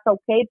content, that's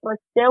okay, but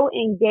still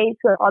engage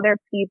with other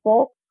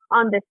people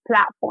on this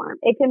platform.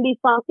 It can be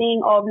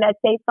something of, let's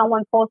say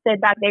someone posted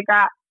that they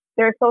got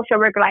their social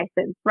work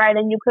license, right?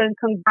 And you can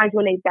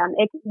congratulate them.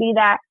 It could be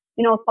that,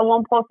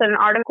 someone posted an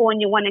article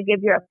and you want to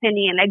give your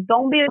opinion. Like,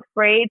 don't be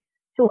afraid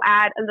to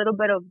add a little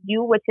bit of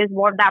you, which is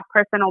more of that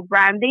personal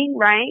branding,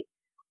 right?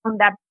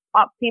 That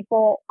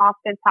people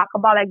often talk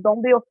about. Like,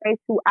 don't be afraid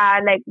to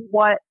add like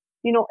what,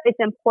 is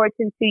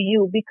important to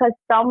you because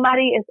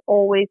somebody is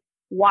always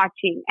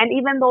watching. And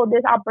even though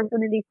this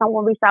opportunity,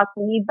 someone reached out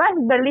to me,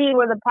 best believe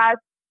over the past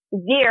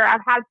year,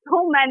 I've had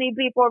so many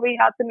people reach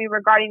out to me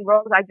regarding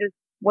roles I just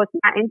was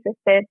not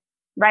interested,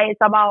 right?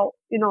 It's about,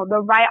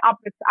 the right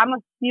opportunity. I'm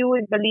a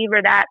huge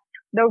believer that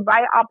the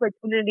right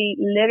opportunity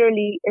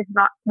literally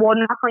will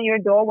knock on your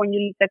door when you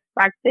least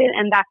expect it.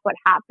 And that's what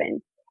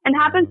happens. And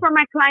happens for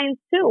my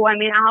clients too. I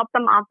mean, I help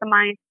them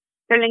optimize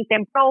their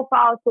LinkedIn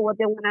profiles to what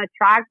they want to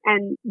attract,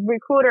 and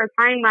recruiters,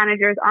 hiring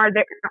managers are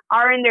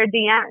in their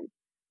DMs.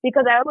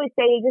 Because I always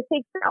say it just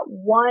takes that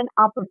one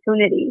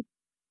opportunity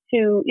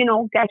to,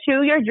 get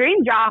you your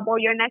dream job or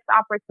your next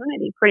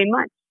opportunity, pretty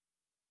much.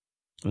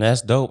 And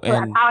that's dope. So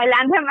that's how I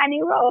landed my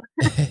new role.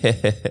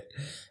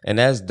 And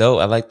that's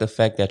dope. I like the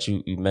fact that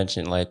you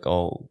mentioned like,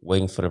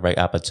 waiting for the right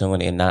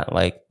opportunity and not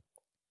like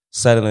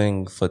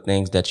settling for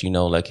things that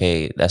like,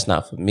 hey, that's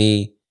not for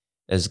me.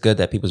 It's good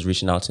that people's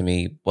reaching out to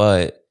me,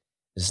 but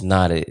it's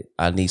not it.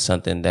 I need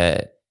something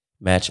that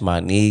match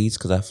my needs,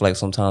 because I feel like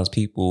sometimes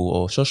people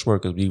or social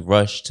workers, we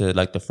rush to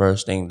like the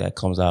first thing that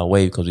comes our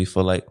way because we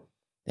feel like,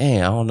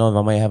 dang, I don't know if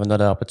I might have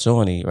another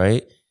opportunity,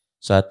 right?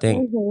 So I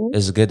think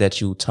it's good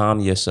that you time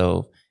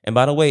yourself. And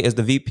by the way, is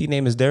the VP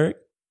name is Derek?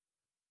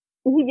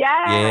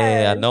 Yes.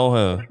 Yeah, I know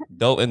him.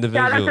 Dope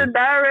individual. Shout out to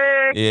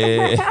Derek.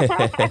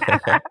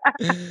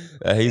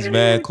 Yeah. He's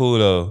mad cool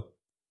though.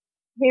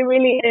 He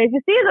really is. You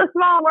see, it's a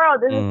small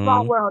world. It's a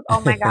small world. Oh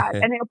my God.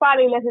 And he'll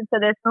probably listen to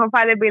this and he'll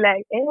probably be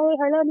like, hey,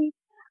 Helene.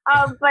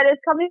 But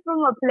it's coming from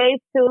a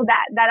place too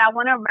that I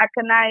want to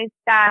recognize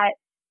that,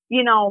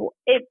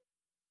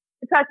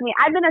 trust me,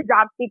 I've been a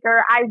job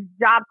seeker. I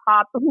job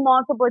hopped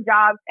multiple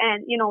jobs,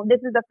 and this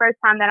is the first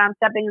time that I'm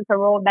stepping into a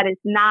role that is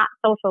not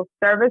social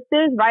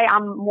services, right?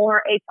 I'm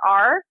more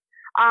HR,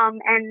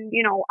 and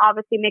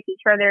obviously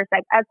making sure there's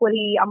like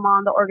equity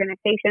among the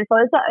organization. So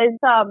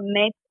it's a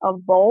mix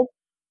of both.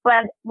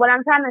 But what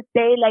I'm trying to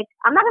say, like,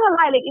 I'm not gonna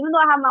lie, like, even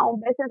though I have my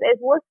own business, it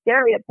was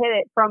scary to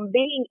pivot from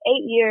being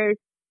 8 years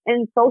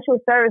in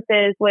social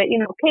services with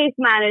case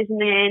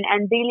management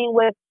and dealing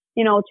with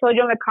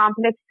children with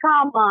complex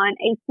trauma and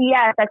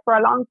ACS. Like, for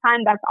a long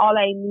time, that's all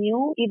I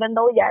knew, even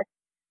though, yes,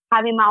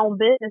 having my own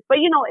business. But,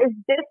 it's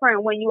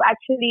different when you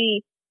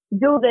actually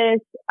do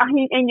this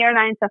in your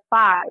 9 to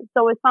 5.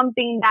 So it's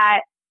something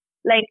that,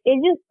 like,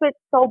 it just fits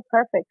so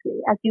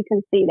perfectly, as you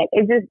can see. Like,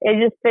 it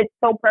just fits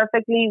so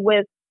perfectly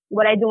with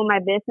what I do in my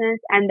business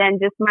and then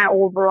just my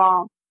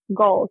overall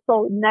goal.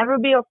 So never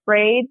be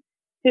afraid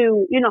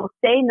to,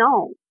 say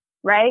no,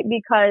 right?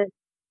 Because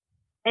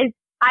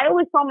I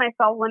always told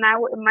myself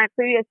in my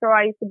previous role,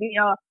 I used to be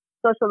a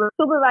social work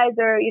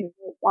supervisor,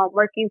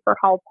 working for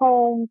Help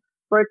Home,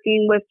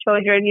 working with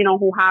children,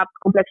 who have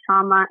complex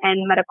trauma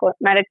and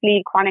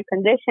medically chronic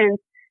conditions.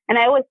 And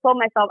I always told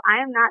myself,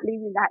 I am not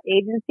leaving that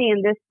agency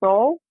in this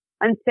role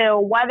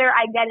until whether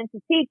I get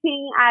into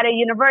teaching at a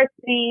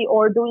university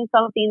or doing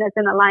something that's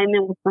in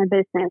alignment with my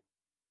business.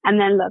 And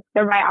then look,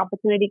 the right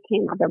opportunity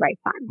came at the right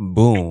time.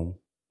 Boom.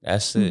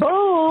 That's it.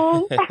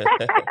 Boom.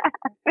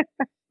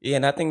 Yeah,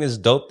 and I think it's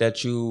dope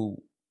that you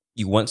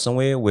went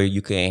somewhere where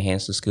you can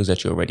enhance the skills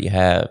that you already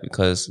have,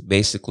 because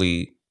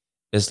basically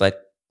it's like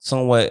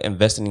somewhat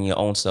investing in your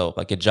own self.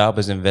 Like your job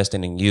is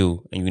investing in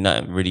you and you're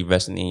not really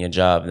investing in your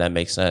job. That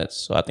makes sense.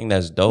 So I think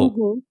that's dope,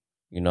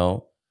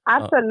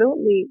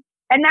 Absolutely.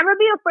 And never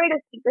be afraid to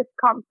seek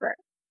discomfort.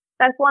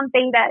 That's one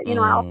thing that,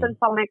 I often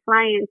tell my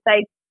clients,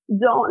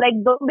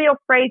 don't be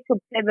afraid to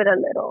pivot a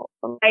little.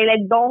 Right?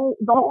 Like don't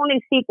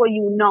only seek what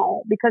you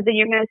know, because then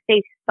you're going to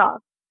stay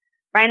stuck.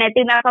 Right. And I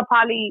think that's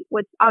probably,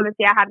 which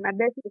obviously I had my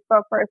business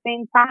for the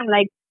same time.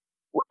 Like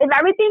if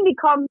everything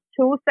becomes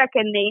too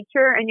second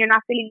nature and you're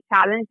not feeling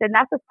challenged, then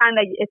that's a sign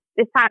that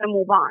it's time to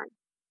move on.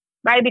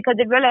 Right. Because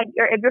if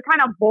you're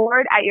kind of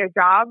bored at your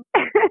job,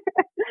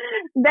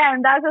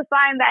 then that's a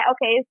sign that,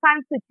 okay, it's time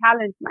to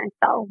challenge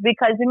myself.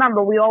 Because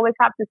remember, we always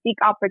have to seek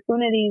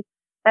opportunities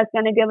that's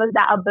going to give us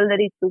that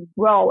ability to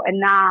grow and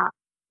not,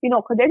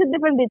 because there's a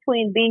difference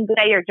between being good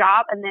at your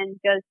job and then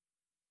just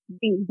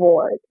being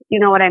bored. You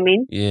know what I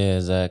mean? Yeah,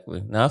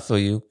 exactly. Now I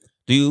feel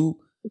you.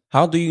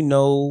 How do you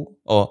know,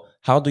 or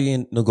how do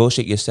you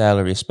negotiate your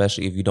salary,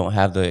 especially if you don't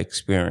have the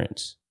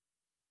experience?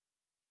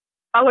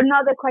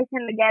 Another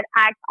question to get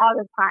asked all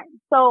the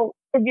time. So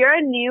if you're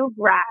a new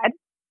grad,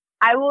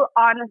 I will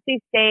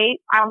honestly say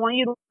I want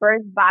you to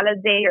first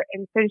validate your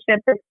internship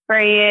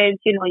experience,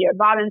 your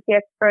volunteer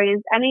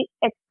experience, any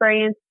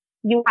experience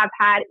you have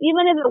had,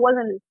 even if it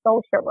wasn't in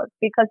social work,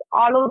 because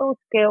all of those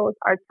skills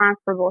are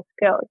transferable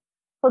skills.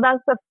 So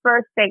that's the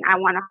first thing I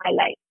want to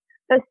highlight.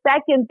 The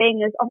second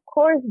thing is, of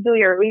course, do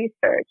your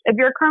research. If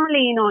you're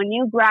currently, a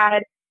new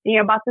grad and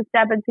you're about to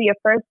step into your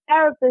first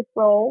therapist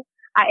role,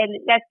 and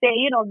let's say,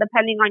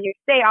 depending on your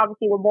state,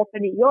 obviously we're both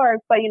in New York,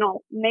 but,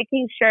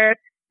 making sure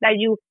that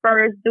you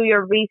first do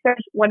your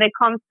research when it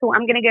comes to,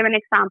 I'm going to give an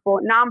example,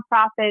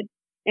 nonprofit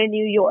in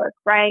New York,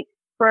 right?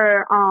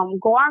 For,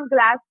 go on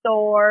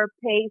Glassdoor,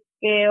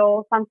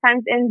 PayScale,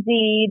 sometimes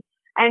Indeed,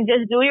 and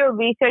just do your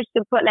research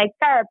to put like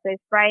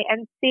therapists, right?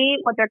 And see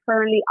what they're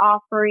currently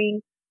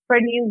offering for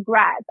new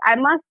grads. I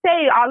must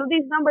say, all of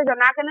these numbers are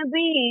not going to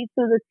be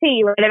to the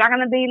T, right? They're not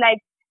going to be like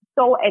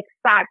so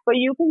exact, but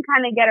you can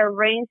kind of get a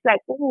range like,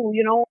 for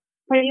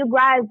new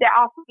grads, they're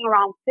offering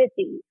around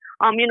 50.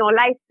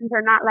 Licensed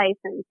or not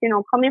licensed,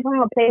 coming from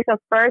a place of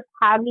first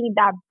having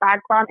that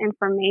background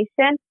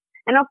information.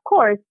 And of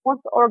course,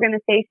 most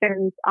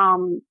organizations,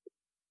 do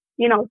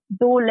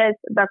list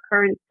the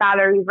current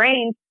salary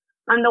range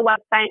on the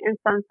website, and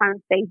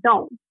sometimes they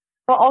don't.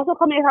 But also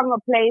coming from a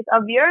place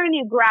of you're a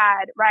new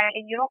grad, right?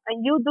 And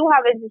you do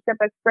have internship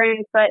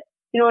experience, but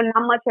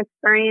not much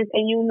experience,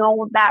 and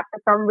that for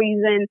some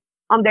reason,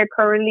 they're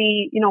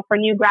currently, for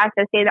new grads,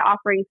 let's say they're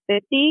offering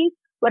 50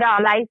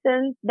 without a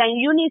license, then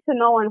you need to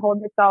know and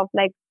hold yourself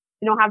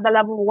have the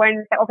level of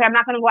awareness that, okay, I'm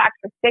not going to go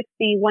after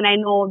 60 when I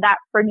know that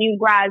for new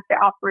grads,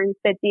 they're offering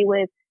 50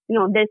 with,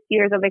 this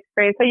years of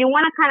experience. So you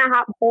want to kind of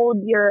hold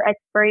your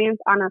experience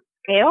on a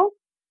scale,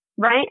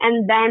 right?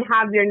 And then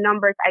have your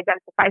numbers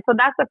identified. So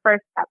that's the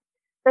first step.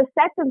 The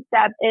second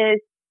step is,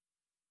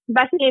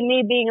 especially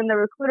me being in the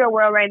recruiter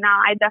world right now,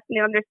 I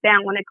definitely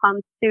understand when it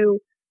comes to,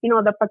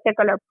 the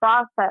particular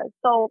process.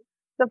 So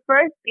the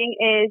first thing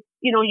is,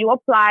 you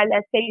apply,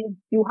 let's say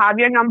you have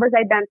your numbers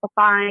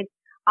identified.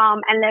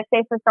 And let's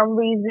say for some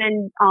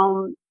reason,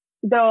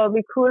 the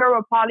recruiter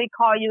will probably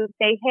call you and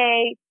say,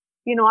 hey,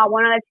 I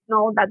want to let you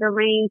know that the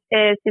range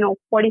is,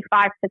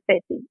 45 to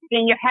 50.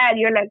 In your head,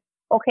 you're like,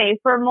 okay,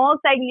 for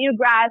most new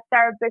grad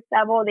therapist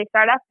level, they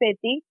start at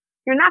 50.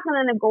 You're not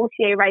going to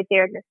negotiate right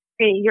there.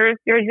 You're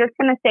just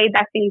going to say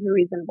that seems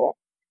reasonable,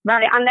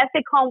 right? Unless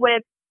they come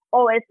with,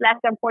 it's less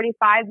than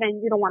 45,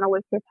 then you don't want to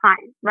waste your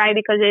time, right?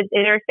 Because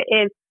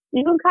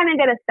you can kind of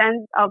get a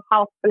sense of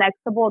how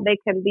flexible they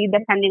can be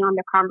depending on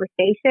the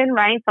conversation,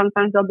 right?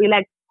 Sometimes they'll be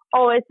like,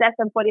 it's less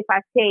than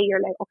 45K. You're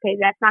like, okay,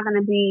 that's not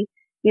going to be,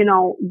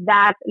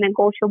 that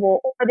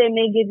negotiable. Or they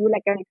may give you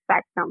like an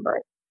exact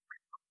number.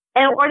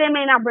 Or they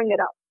may not bring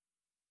it up.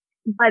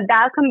 But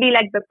that can be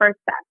like the first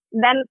step.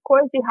 Then, of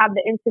course, you have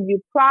the interview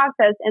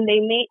process, and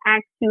they may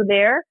ask you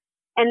there.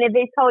 And if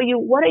they tell you,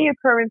 what are your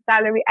current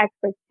salary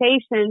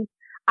expectations?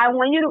 I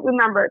want you to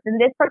remember, in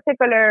this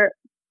particular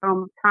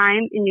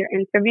time in your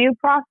interview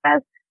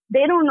process,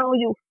 they don't know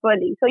you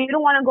fully. So you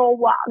don't want to go,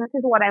 well, this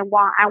is what I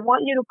want. I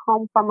want you to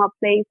come from a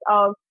place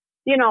of,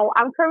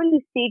 I'm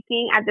currently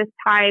seeking at this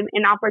time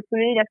an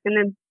opportunity that's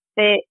going to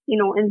fit,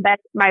 in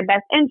my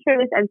best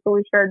interest, and to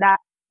ensure that,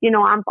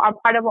 I'm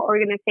part of an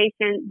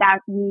organization that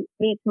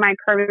meets my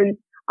current,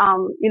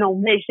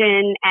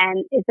 vision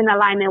and is in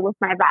alignment with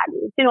my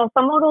values.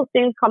 Some of those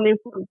things coming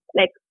from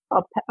like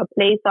a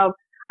place of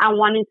I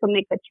wanting to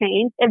make a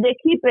change. If they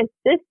keep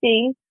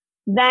insisting,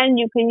 then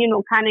you can,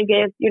 kind of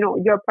give,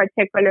 your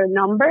particular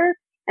number.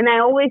 And I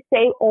always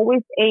say,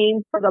 always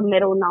aim for the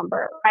middle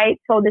number, right?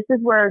 So this is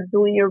where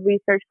doing your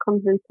research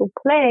comes into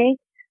play,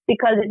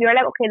 because if you're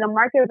like, okay, the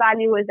market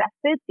value is at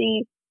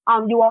 50,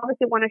 you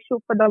obviously want to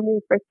shoot for the moon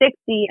for 60,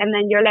 and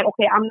then you're like,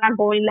 okay, I'm not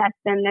going less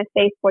than, let's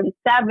say,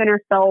 47 or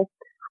so.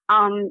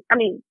 I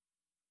mean,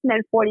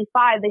 then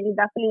 45, then you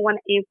definitely want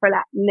to aim for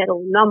that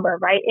middle number,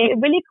 right? It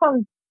really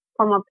comes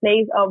from a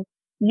place of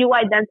you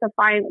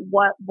identifying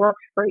what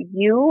works for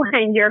you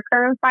and your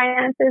current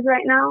finances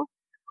right now.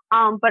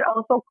 But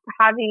also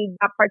having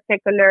that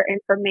particular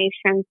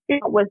information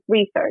with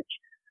research.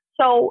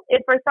 So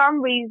if for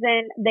some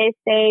reason they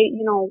say,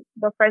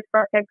 the first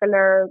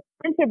particular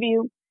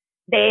interview,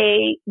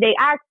 they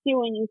asked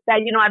you and you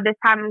said, at this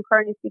time I'm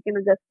currently seeking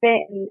a good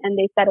fit, and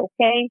they said,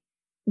 okay,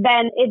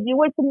 then if you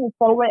were to move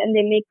forward and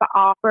they make the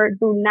offer,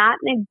 do not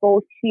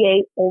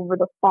negotiate over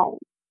the phone.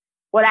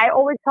 What I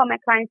always tell my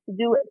clients to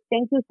do is,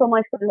 thank you so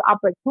much for this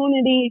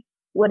opportunity.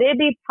 Would it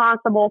be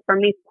possible for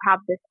me to have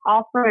this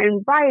offer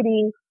in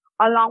writing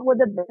along with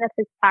the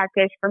benefits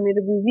package for me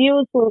to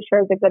review to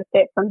ensure it's a good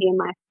fit for me and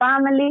my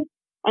family?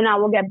 And I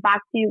will get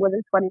back to you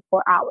within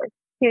 24 hours.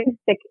 Here's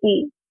the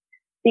key.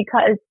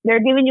 Because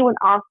they're giving you an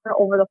offer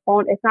over the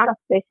phone, it's not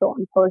official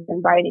until it's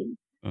in writing.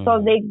 Mm-hmm.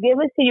 So if they give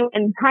it to you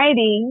in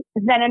writing,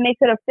 then it makes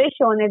it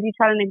official. And if you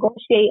try to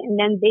negotiate and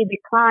then they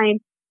decline,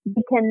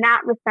 you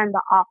cannot rescind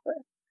the offer,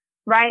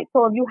 right?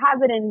 So if you have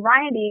it in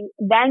writing,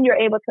 then you're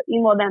able to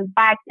email them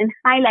back and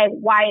highlight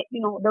why,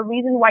 the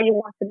reason why you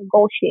want to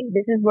negotiate.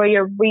 This is where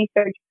your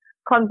research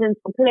comes into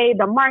play,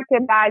 the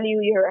market value,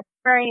 your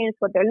experience,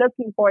 what they're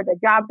looking for, the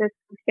job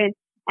description,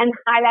 and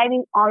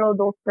highlighting all of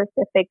those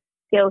specific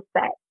skill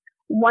sets.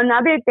 One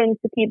other thing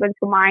to keep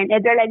into mind,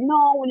 if they're like,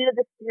 no, we need a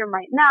decision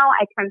right now,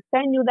 I can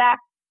send you that.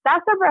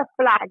 That's a red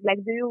flag.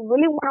 Like, do you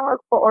really want to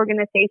work for an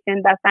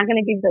organization that's not going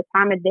to give you the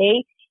time of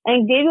day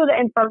and give you the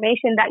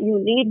information that you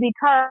need?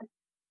 Because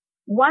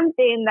one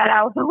thing that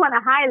I also want to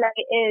highlight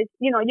is,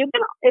 you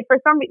can, if for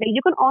some reason,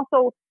 you can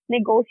also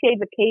negotiate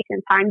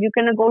vacation time. You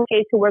can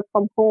negotiate to work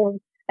from home.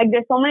 Like,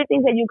 there's so many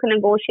things that you can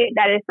negotiate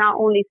that is not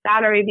only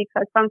salary,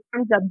 because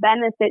sometimes the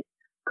benefits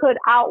could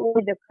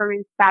outweigh the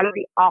current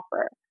salary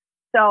offer.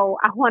 So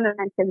I want to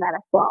mention that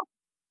as well.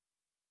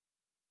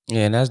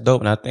 Yeah, and that's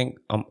dope. And I think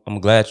I'm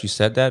glad you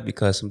said that,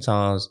 because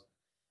sometimes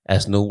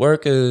as new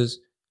workers,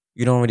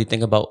 you don't really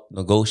think about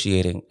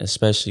negotiating,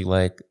 especially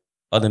like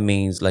other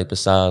means, like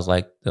besides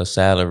like the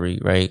salary,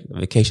 right?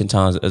 Vacation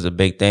time is a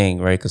big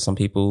thing, right? Because some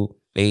people,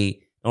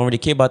 they don't really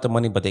care about the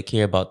money, but they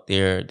care about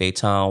their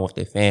time with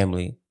their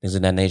family, things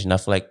of that nature. And I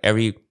feel like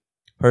every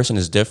person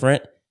is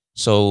different.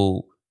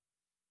 So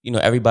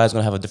everybody's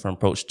going to have a different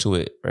approach to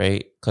it,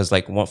 right? Because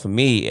like for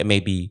me, it may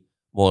be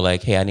more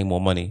like, hey, I need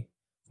more money.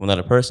 For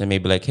another person, it may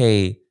be like,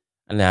 hey,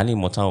 I need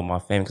more time with my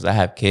family because I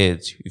have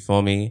kids. You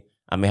feel me?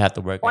 I may have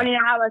to work. Or you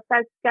have a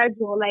set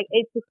schedule, like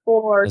 8 to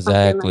 4 or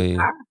exactly. Something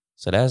like that.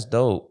 So that's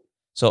dope.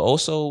 So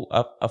also,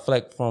 I feel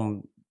like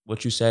from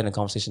what you said in the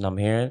conversation I'm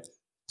hearing,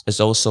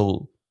 it's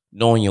also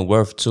knowing your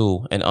worth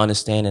too, and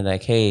understanding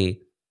like,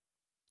 hey,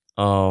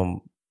 I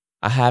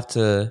have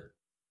to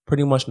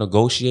pretty much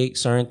negotiate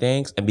certain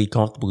things and be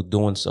comfortable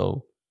doing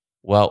so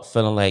without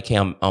feeling like, hey,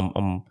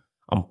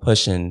 I'm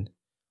pushing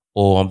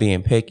or I'm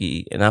being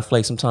picky. And I feel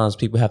like sometimes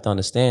people have to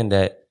understand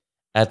that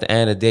at the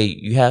end of the day,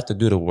 you have to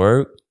do the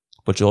work,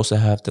 but you also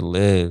have to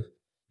live.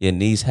 Your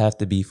needs have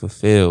to be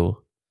fulfilled,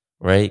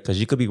 right? Because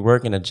you could be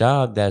working a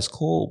job that's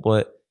cool,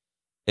 but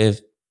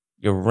if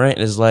your rent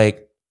is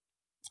like,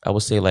 I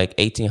would say like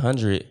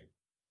 $1,800,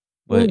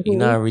 but you're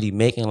not really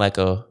making like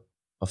a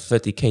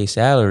 $50K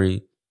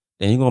salary,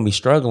 then you're gonna be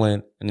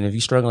struggling. And then if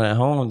you're struggling at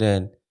home,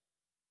 then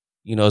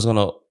it's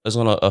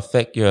gonna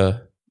affect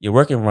your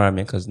work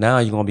environment, because now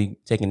you're gonna be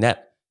taking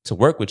that to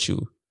work with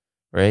you,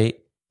 right?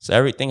 So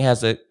everything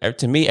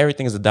to me,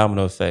 everything is a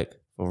domino effect,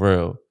 for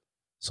real.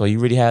 So you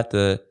really have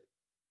to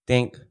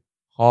think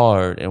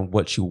hard and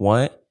what you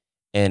want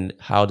and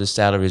how the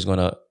salary is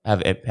gonna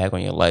have an impact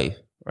on your life,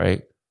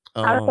 right?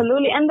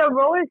 Absolutely. And the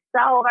role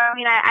itself, I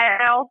mean,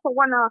 I also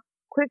want to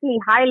quickly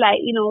highlight,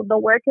 the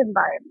work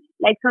environment.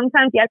 Like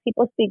sometimes, yes,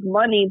 people speak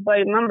money, but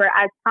remember,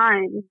 at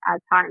times,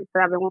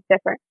 so everyone's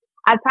different.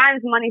 At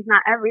times, money's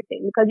not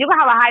everything, because you can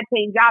have a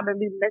high-paying job and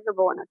be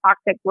miserable in a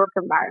toxic work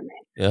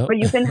environment. Yep. But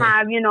you can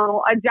have,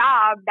 a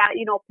job that,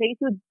 pays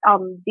you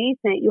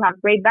decent, you have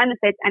great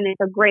benefits, and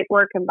it's a great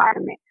work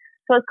environment.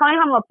 So it's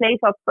coming from a place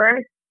of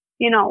first,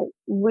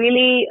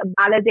 really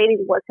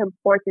validating what's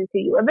important to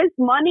you. If it's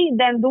money,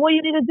 then do what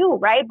you need to do,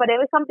 right? But if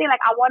it's something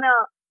like, I want to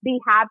be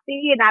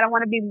happy and I don't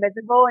want to be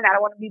miserable and I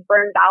don't want to be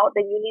burned out,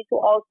 then you need to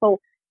also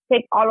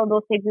take all of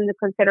those things into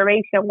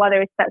consideration,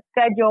 whether it's that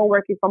schedule,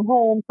 working from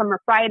home,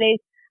 summer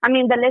Fridays. I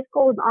mean, the list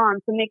goes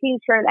on to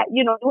making sure that,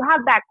 you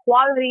have that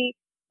quality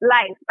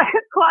life,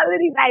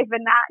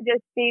 and not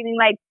just feeling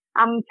like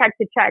I'm check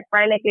to check,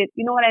 right? Like,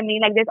 you know what I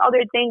mean? Like, there's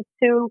other things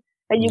too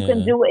that you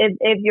can do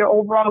if your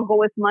overall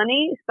goal is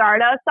money.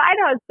 Start a side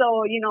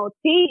hustle,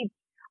 teach,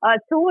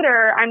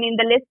 tutor. I mean,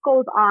 the list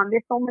goes on.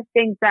 There's so much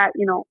things that,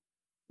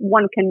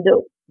 one can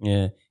do.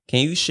 Yeah.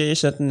 Can you share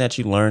something that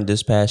you learned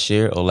this past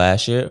year or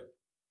last year?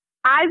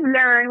 I've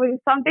learned, which is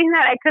something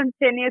that I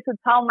continue to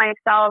tell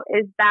myself,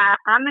 is that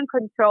I'm in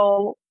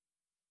control.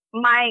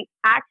 My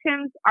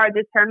actions are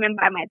determined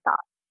by my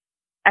thoughts,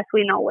 as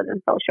we know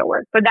within social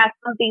work. But that's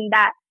something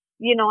that,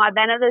 at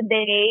the end of the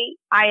day,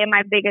 I am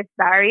my biggest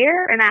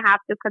barrier, and I have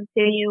to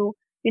continue,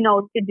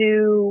 to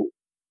do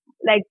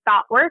like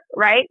thought work,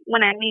 right?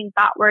 When I mean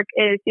thought work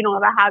is, if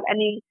I have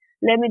any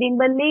limiting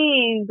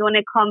beliefs when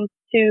it comes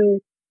to,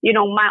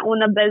 my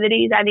own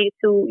abilities, I need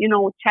to,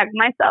 check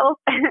myself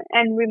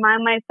and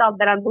remind myself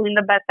that I'm doing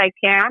the best I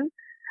can.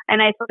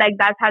 And I feel like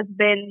that has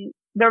been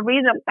the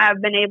reason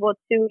I've been able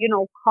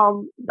to,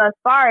 come thus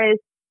far is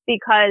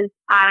because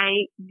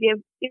I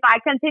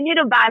continue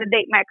to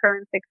validate my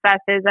current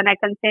successes, and I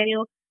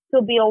continue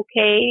to be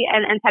okay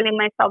and telling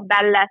myself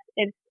that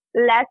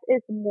less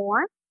is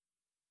more.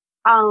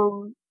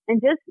 And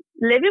just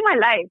living my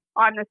life,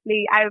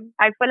 honestly. I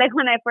feel like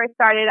when I first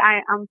started,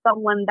 I'm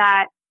someone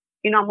that,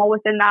 I'm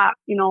always in that,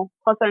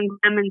 hustle and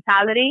grind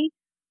mentality.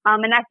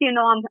 And as you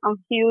know, I'm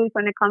huge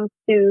when it comes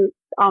to,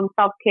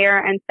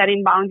 self-care and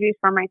setting boundaries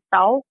for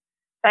myself.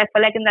 So I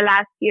feel like in the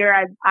last year,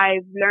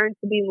 I've learned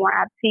to be more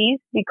at peace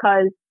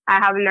because I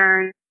have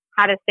learned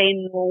how to say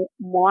no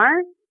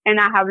more. And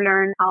I have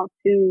learned how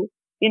to,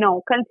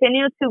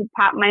 continue to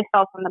pat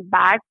myself on the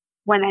back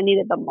when I need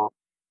it the most.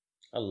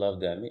 I love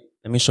that.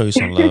 Let me show you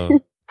some love.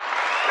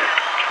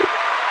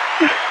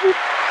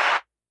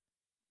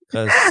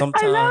 Because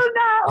sometimes I love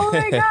that. Oh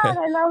my God,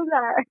 I love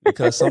that.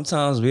 Because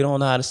sometimes we don't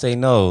know how to say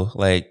no.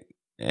 Like,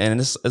 and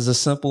it's a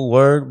simple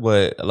word,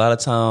 but a lot of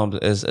times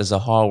it's a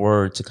hard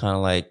word to kind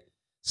of like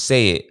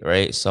say it,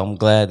 right? So I'm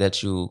glad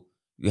that you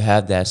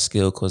have that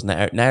skill, because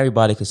not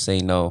everybody can say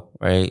no,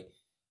 right?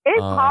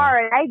 It's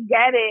hard. I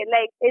get it.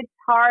 Like, it's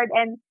hard.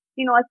 And,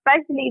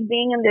 especially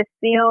being in this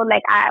field,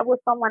 like I was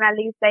someone, at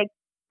least like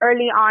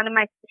early on in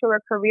my social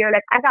work career,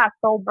 like I got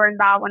so burned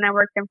out when I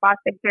worked in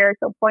foster care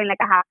to a point like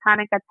I had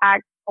panic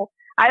attacks. So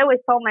I always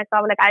told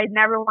myself like I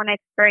never want to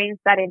experience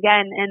that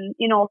again. And,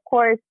 of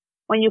course,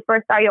 when you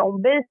first start your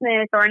own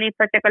business or any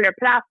particular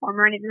platform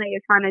or anything that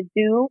you're trying to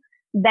do,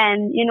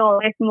 then,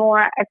 there's more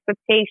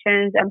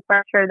expectations and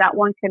pressure that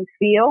one can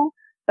feel.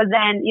 But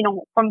then,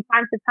 from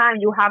time to time,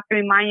 you have to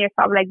remind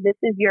yourself, like, this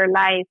is your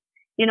life.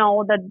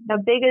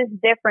 The biggest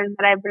difference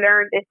that I've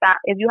learned is that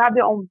if you have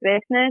your own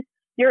business,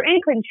 you're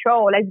in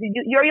control. Like,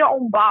 you're your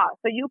own boss.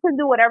 So you can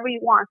do whatever you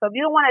want. So if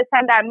you don't want to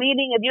attend that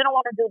meeting, if you don't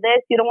want to do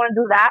this, you don't want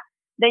to do that,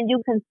 then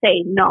you can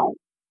say no.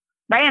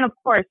 Right? And of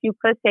course, you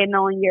could say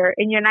no in your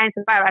 9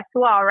 to 5 as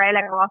well, right?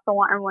 Like, I also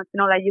want everyone to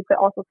know that you could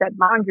also set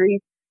boundaries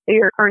if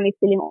you're currently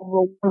feeling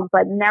overwhelmed,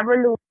 but never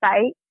lose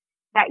sight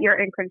that you're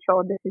in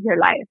control. This is your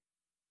life.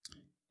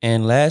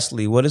 And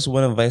lastly, what is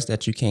one advice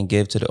that you can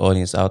give to the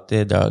audience out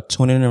there that are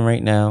tuning in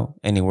right now?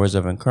 Any words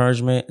of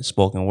encouragement,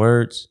 spoken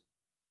words?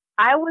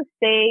 I would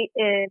say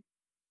kind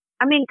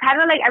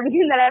of like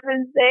everything that I've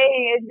been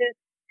saying, is just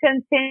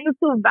continue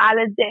to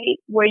validate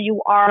where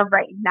you are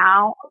right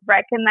now.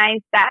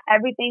 Recognize that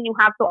everything you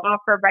have to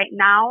offer right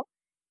now,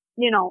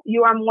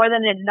 you are more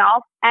than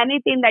enough.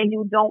 Anything that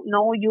you don't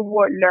know, you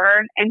will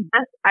learn. And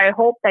I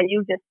hope that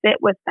you just sit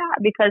with that,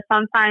 because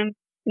sometimes,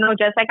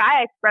 just like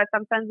I expressed,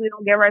 sometimes we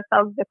don't give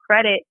ourselves the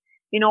credit,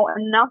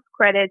 enough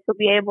credit to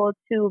be able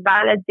to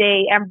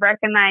validate and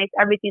recognize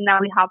everything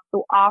that we have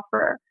to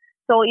offer.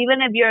 So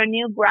even if you're a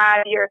new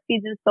grad, you're a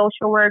seasoned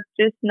social work,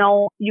 just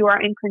know you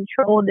are in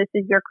control. This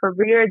is your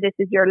career. This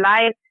is your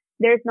life.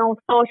 There's no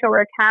social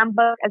work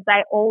handbook, as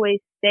I always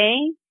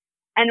say,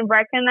 and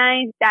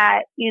recognize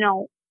that,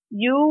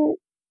 you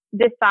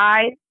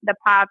decide the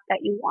path that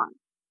you want.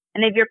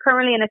 And if you're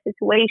currently in a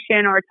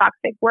situation or a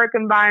toxic work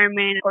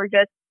environment, or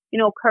just,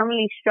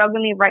 currently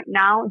struggling right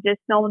now, just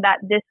know that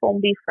this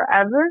won't be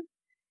forever,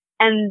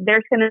 and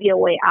there's going to be a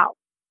way out.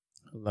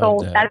 So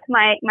that's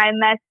my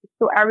message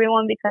to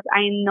everyone, because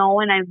I know,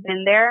 and I've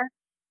been there,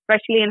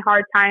 especially in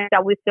hard times,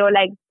 that we feel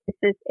like this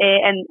is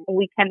it and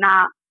we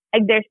cannot,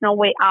 like, there's no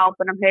way out.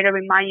 But I'm here to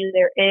remind you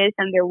there is,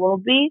 and there will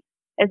be.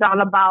 It's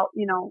all about,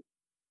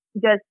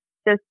 just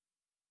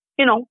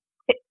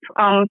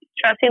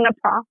trusting the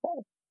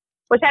process,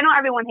 which I know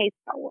everyone hates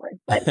that word,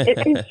 but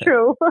it's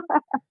true.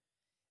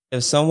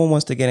 If someone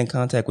wants to get in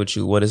contact with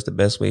you, what is the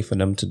best way for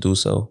them to do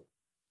so?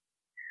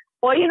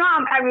 Well,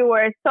 I'm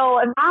everywhere. So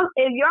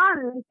if you're on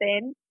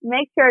LinkedIn,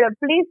 make sure to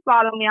please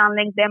follow me on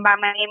LinkedIn by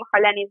my name,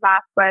 Harleny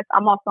Vasquez.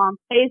 I'm also on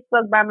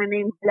Facebook by my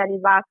name, Harleny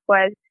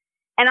Vasquez.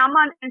 And I'm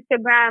on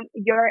Instagram,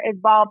 Your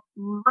Evolved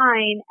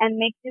Mind, and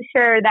making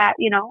sure that,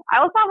 I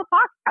also have a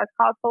podcast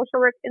called Social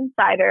Work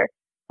Insider.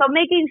 So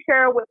making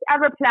sure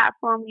whichever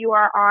platform you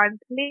are on,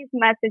 please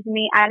message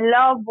me. I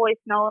love voice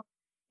notes.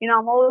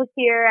 I'm always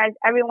here, as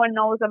everyone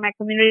knows, and my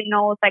community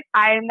knows, like,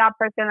 I am that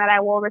person that I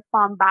will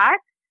respond back.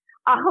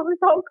 I'm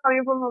so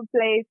coming from a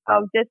place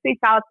of just reach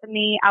out to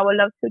me. I would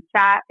love to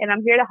chat, and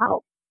I'm here to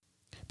help.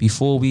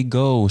 Before we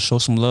go, show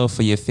some love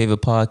for your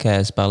favorite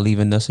podcast by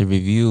leaving us a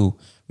review.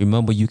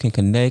 Remember, you can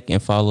connect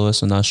and follow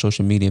us on our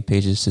social media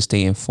pages to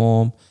stay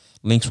informed.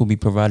 Links will be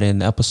provided in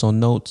the episode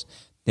notes.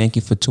 Thank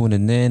you for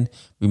tuning in.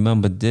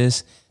 Remember,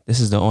 this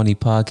is the only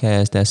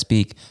podcast that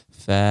speak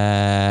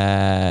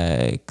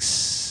Facts.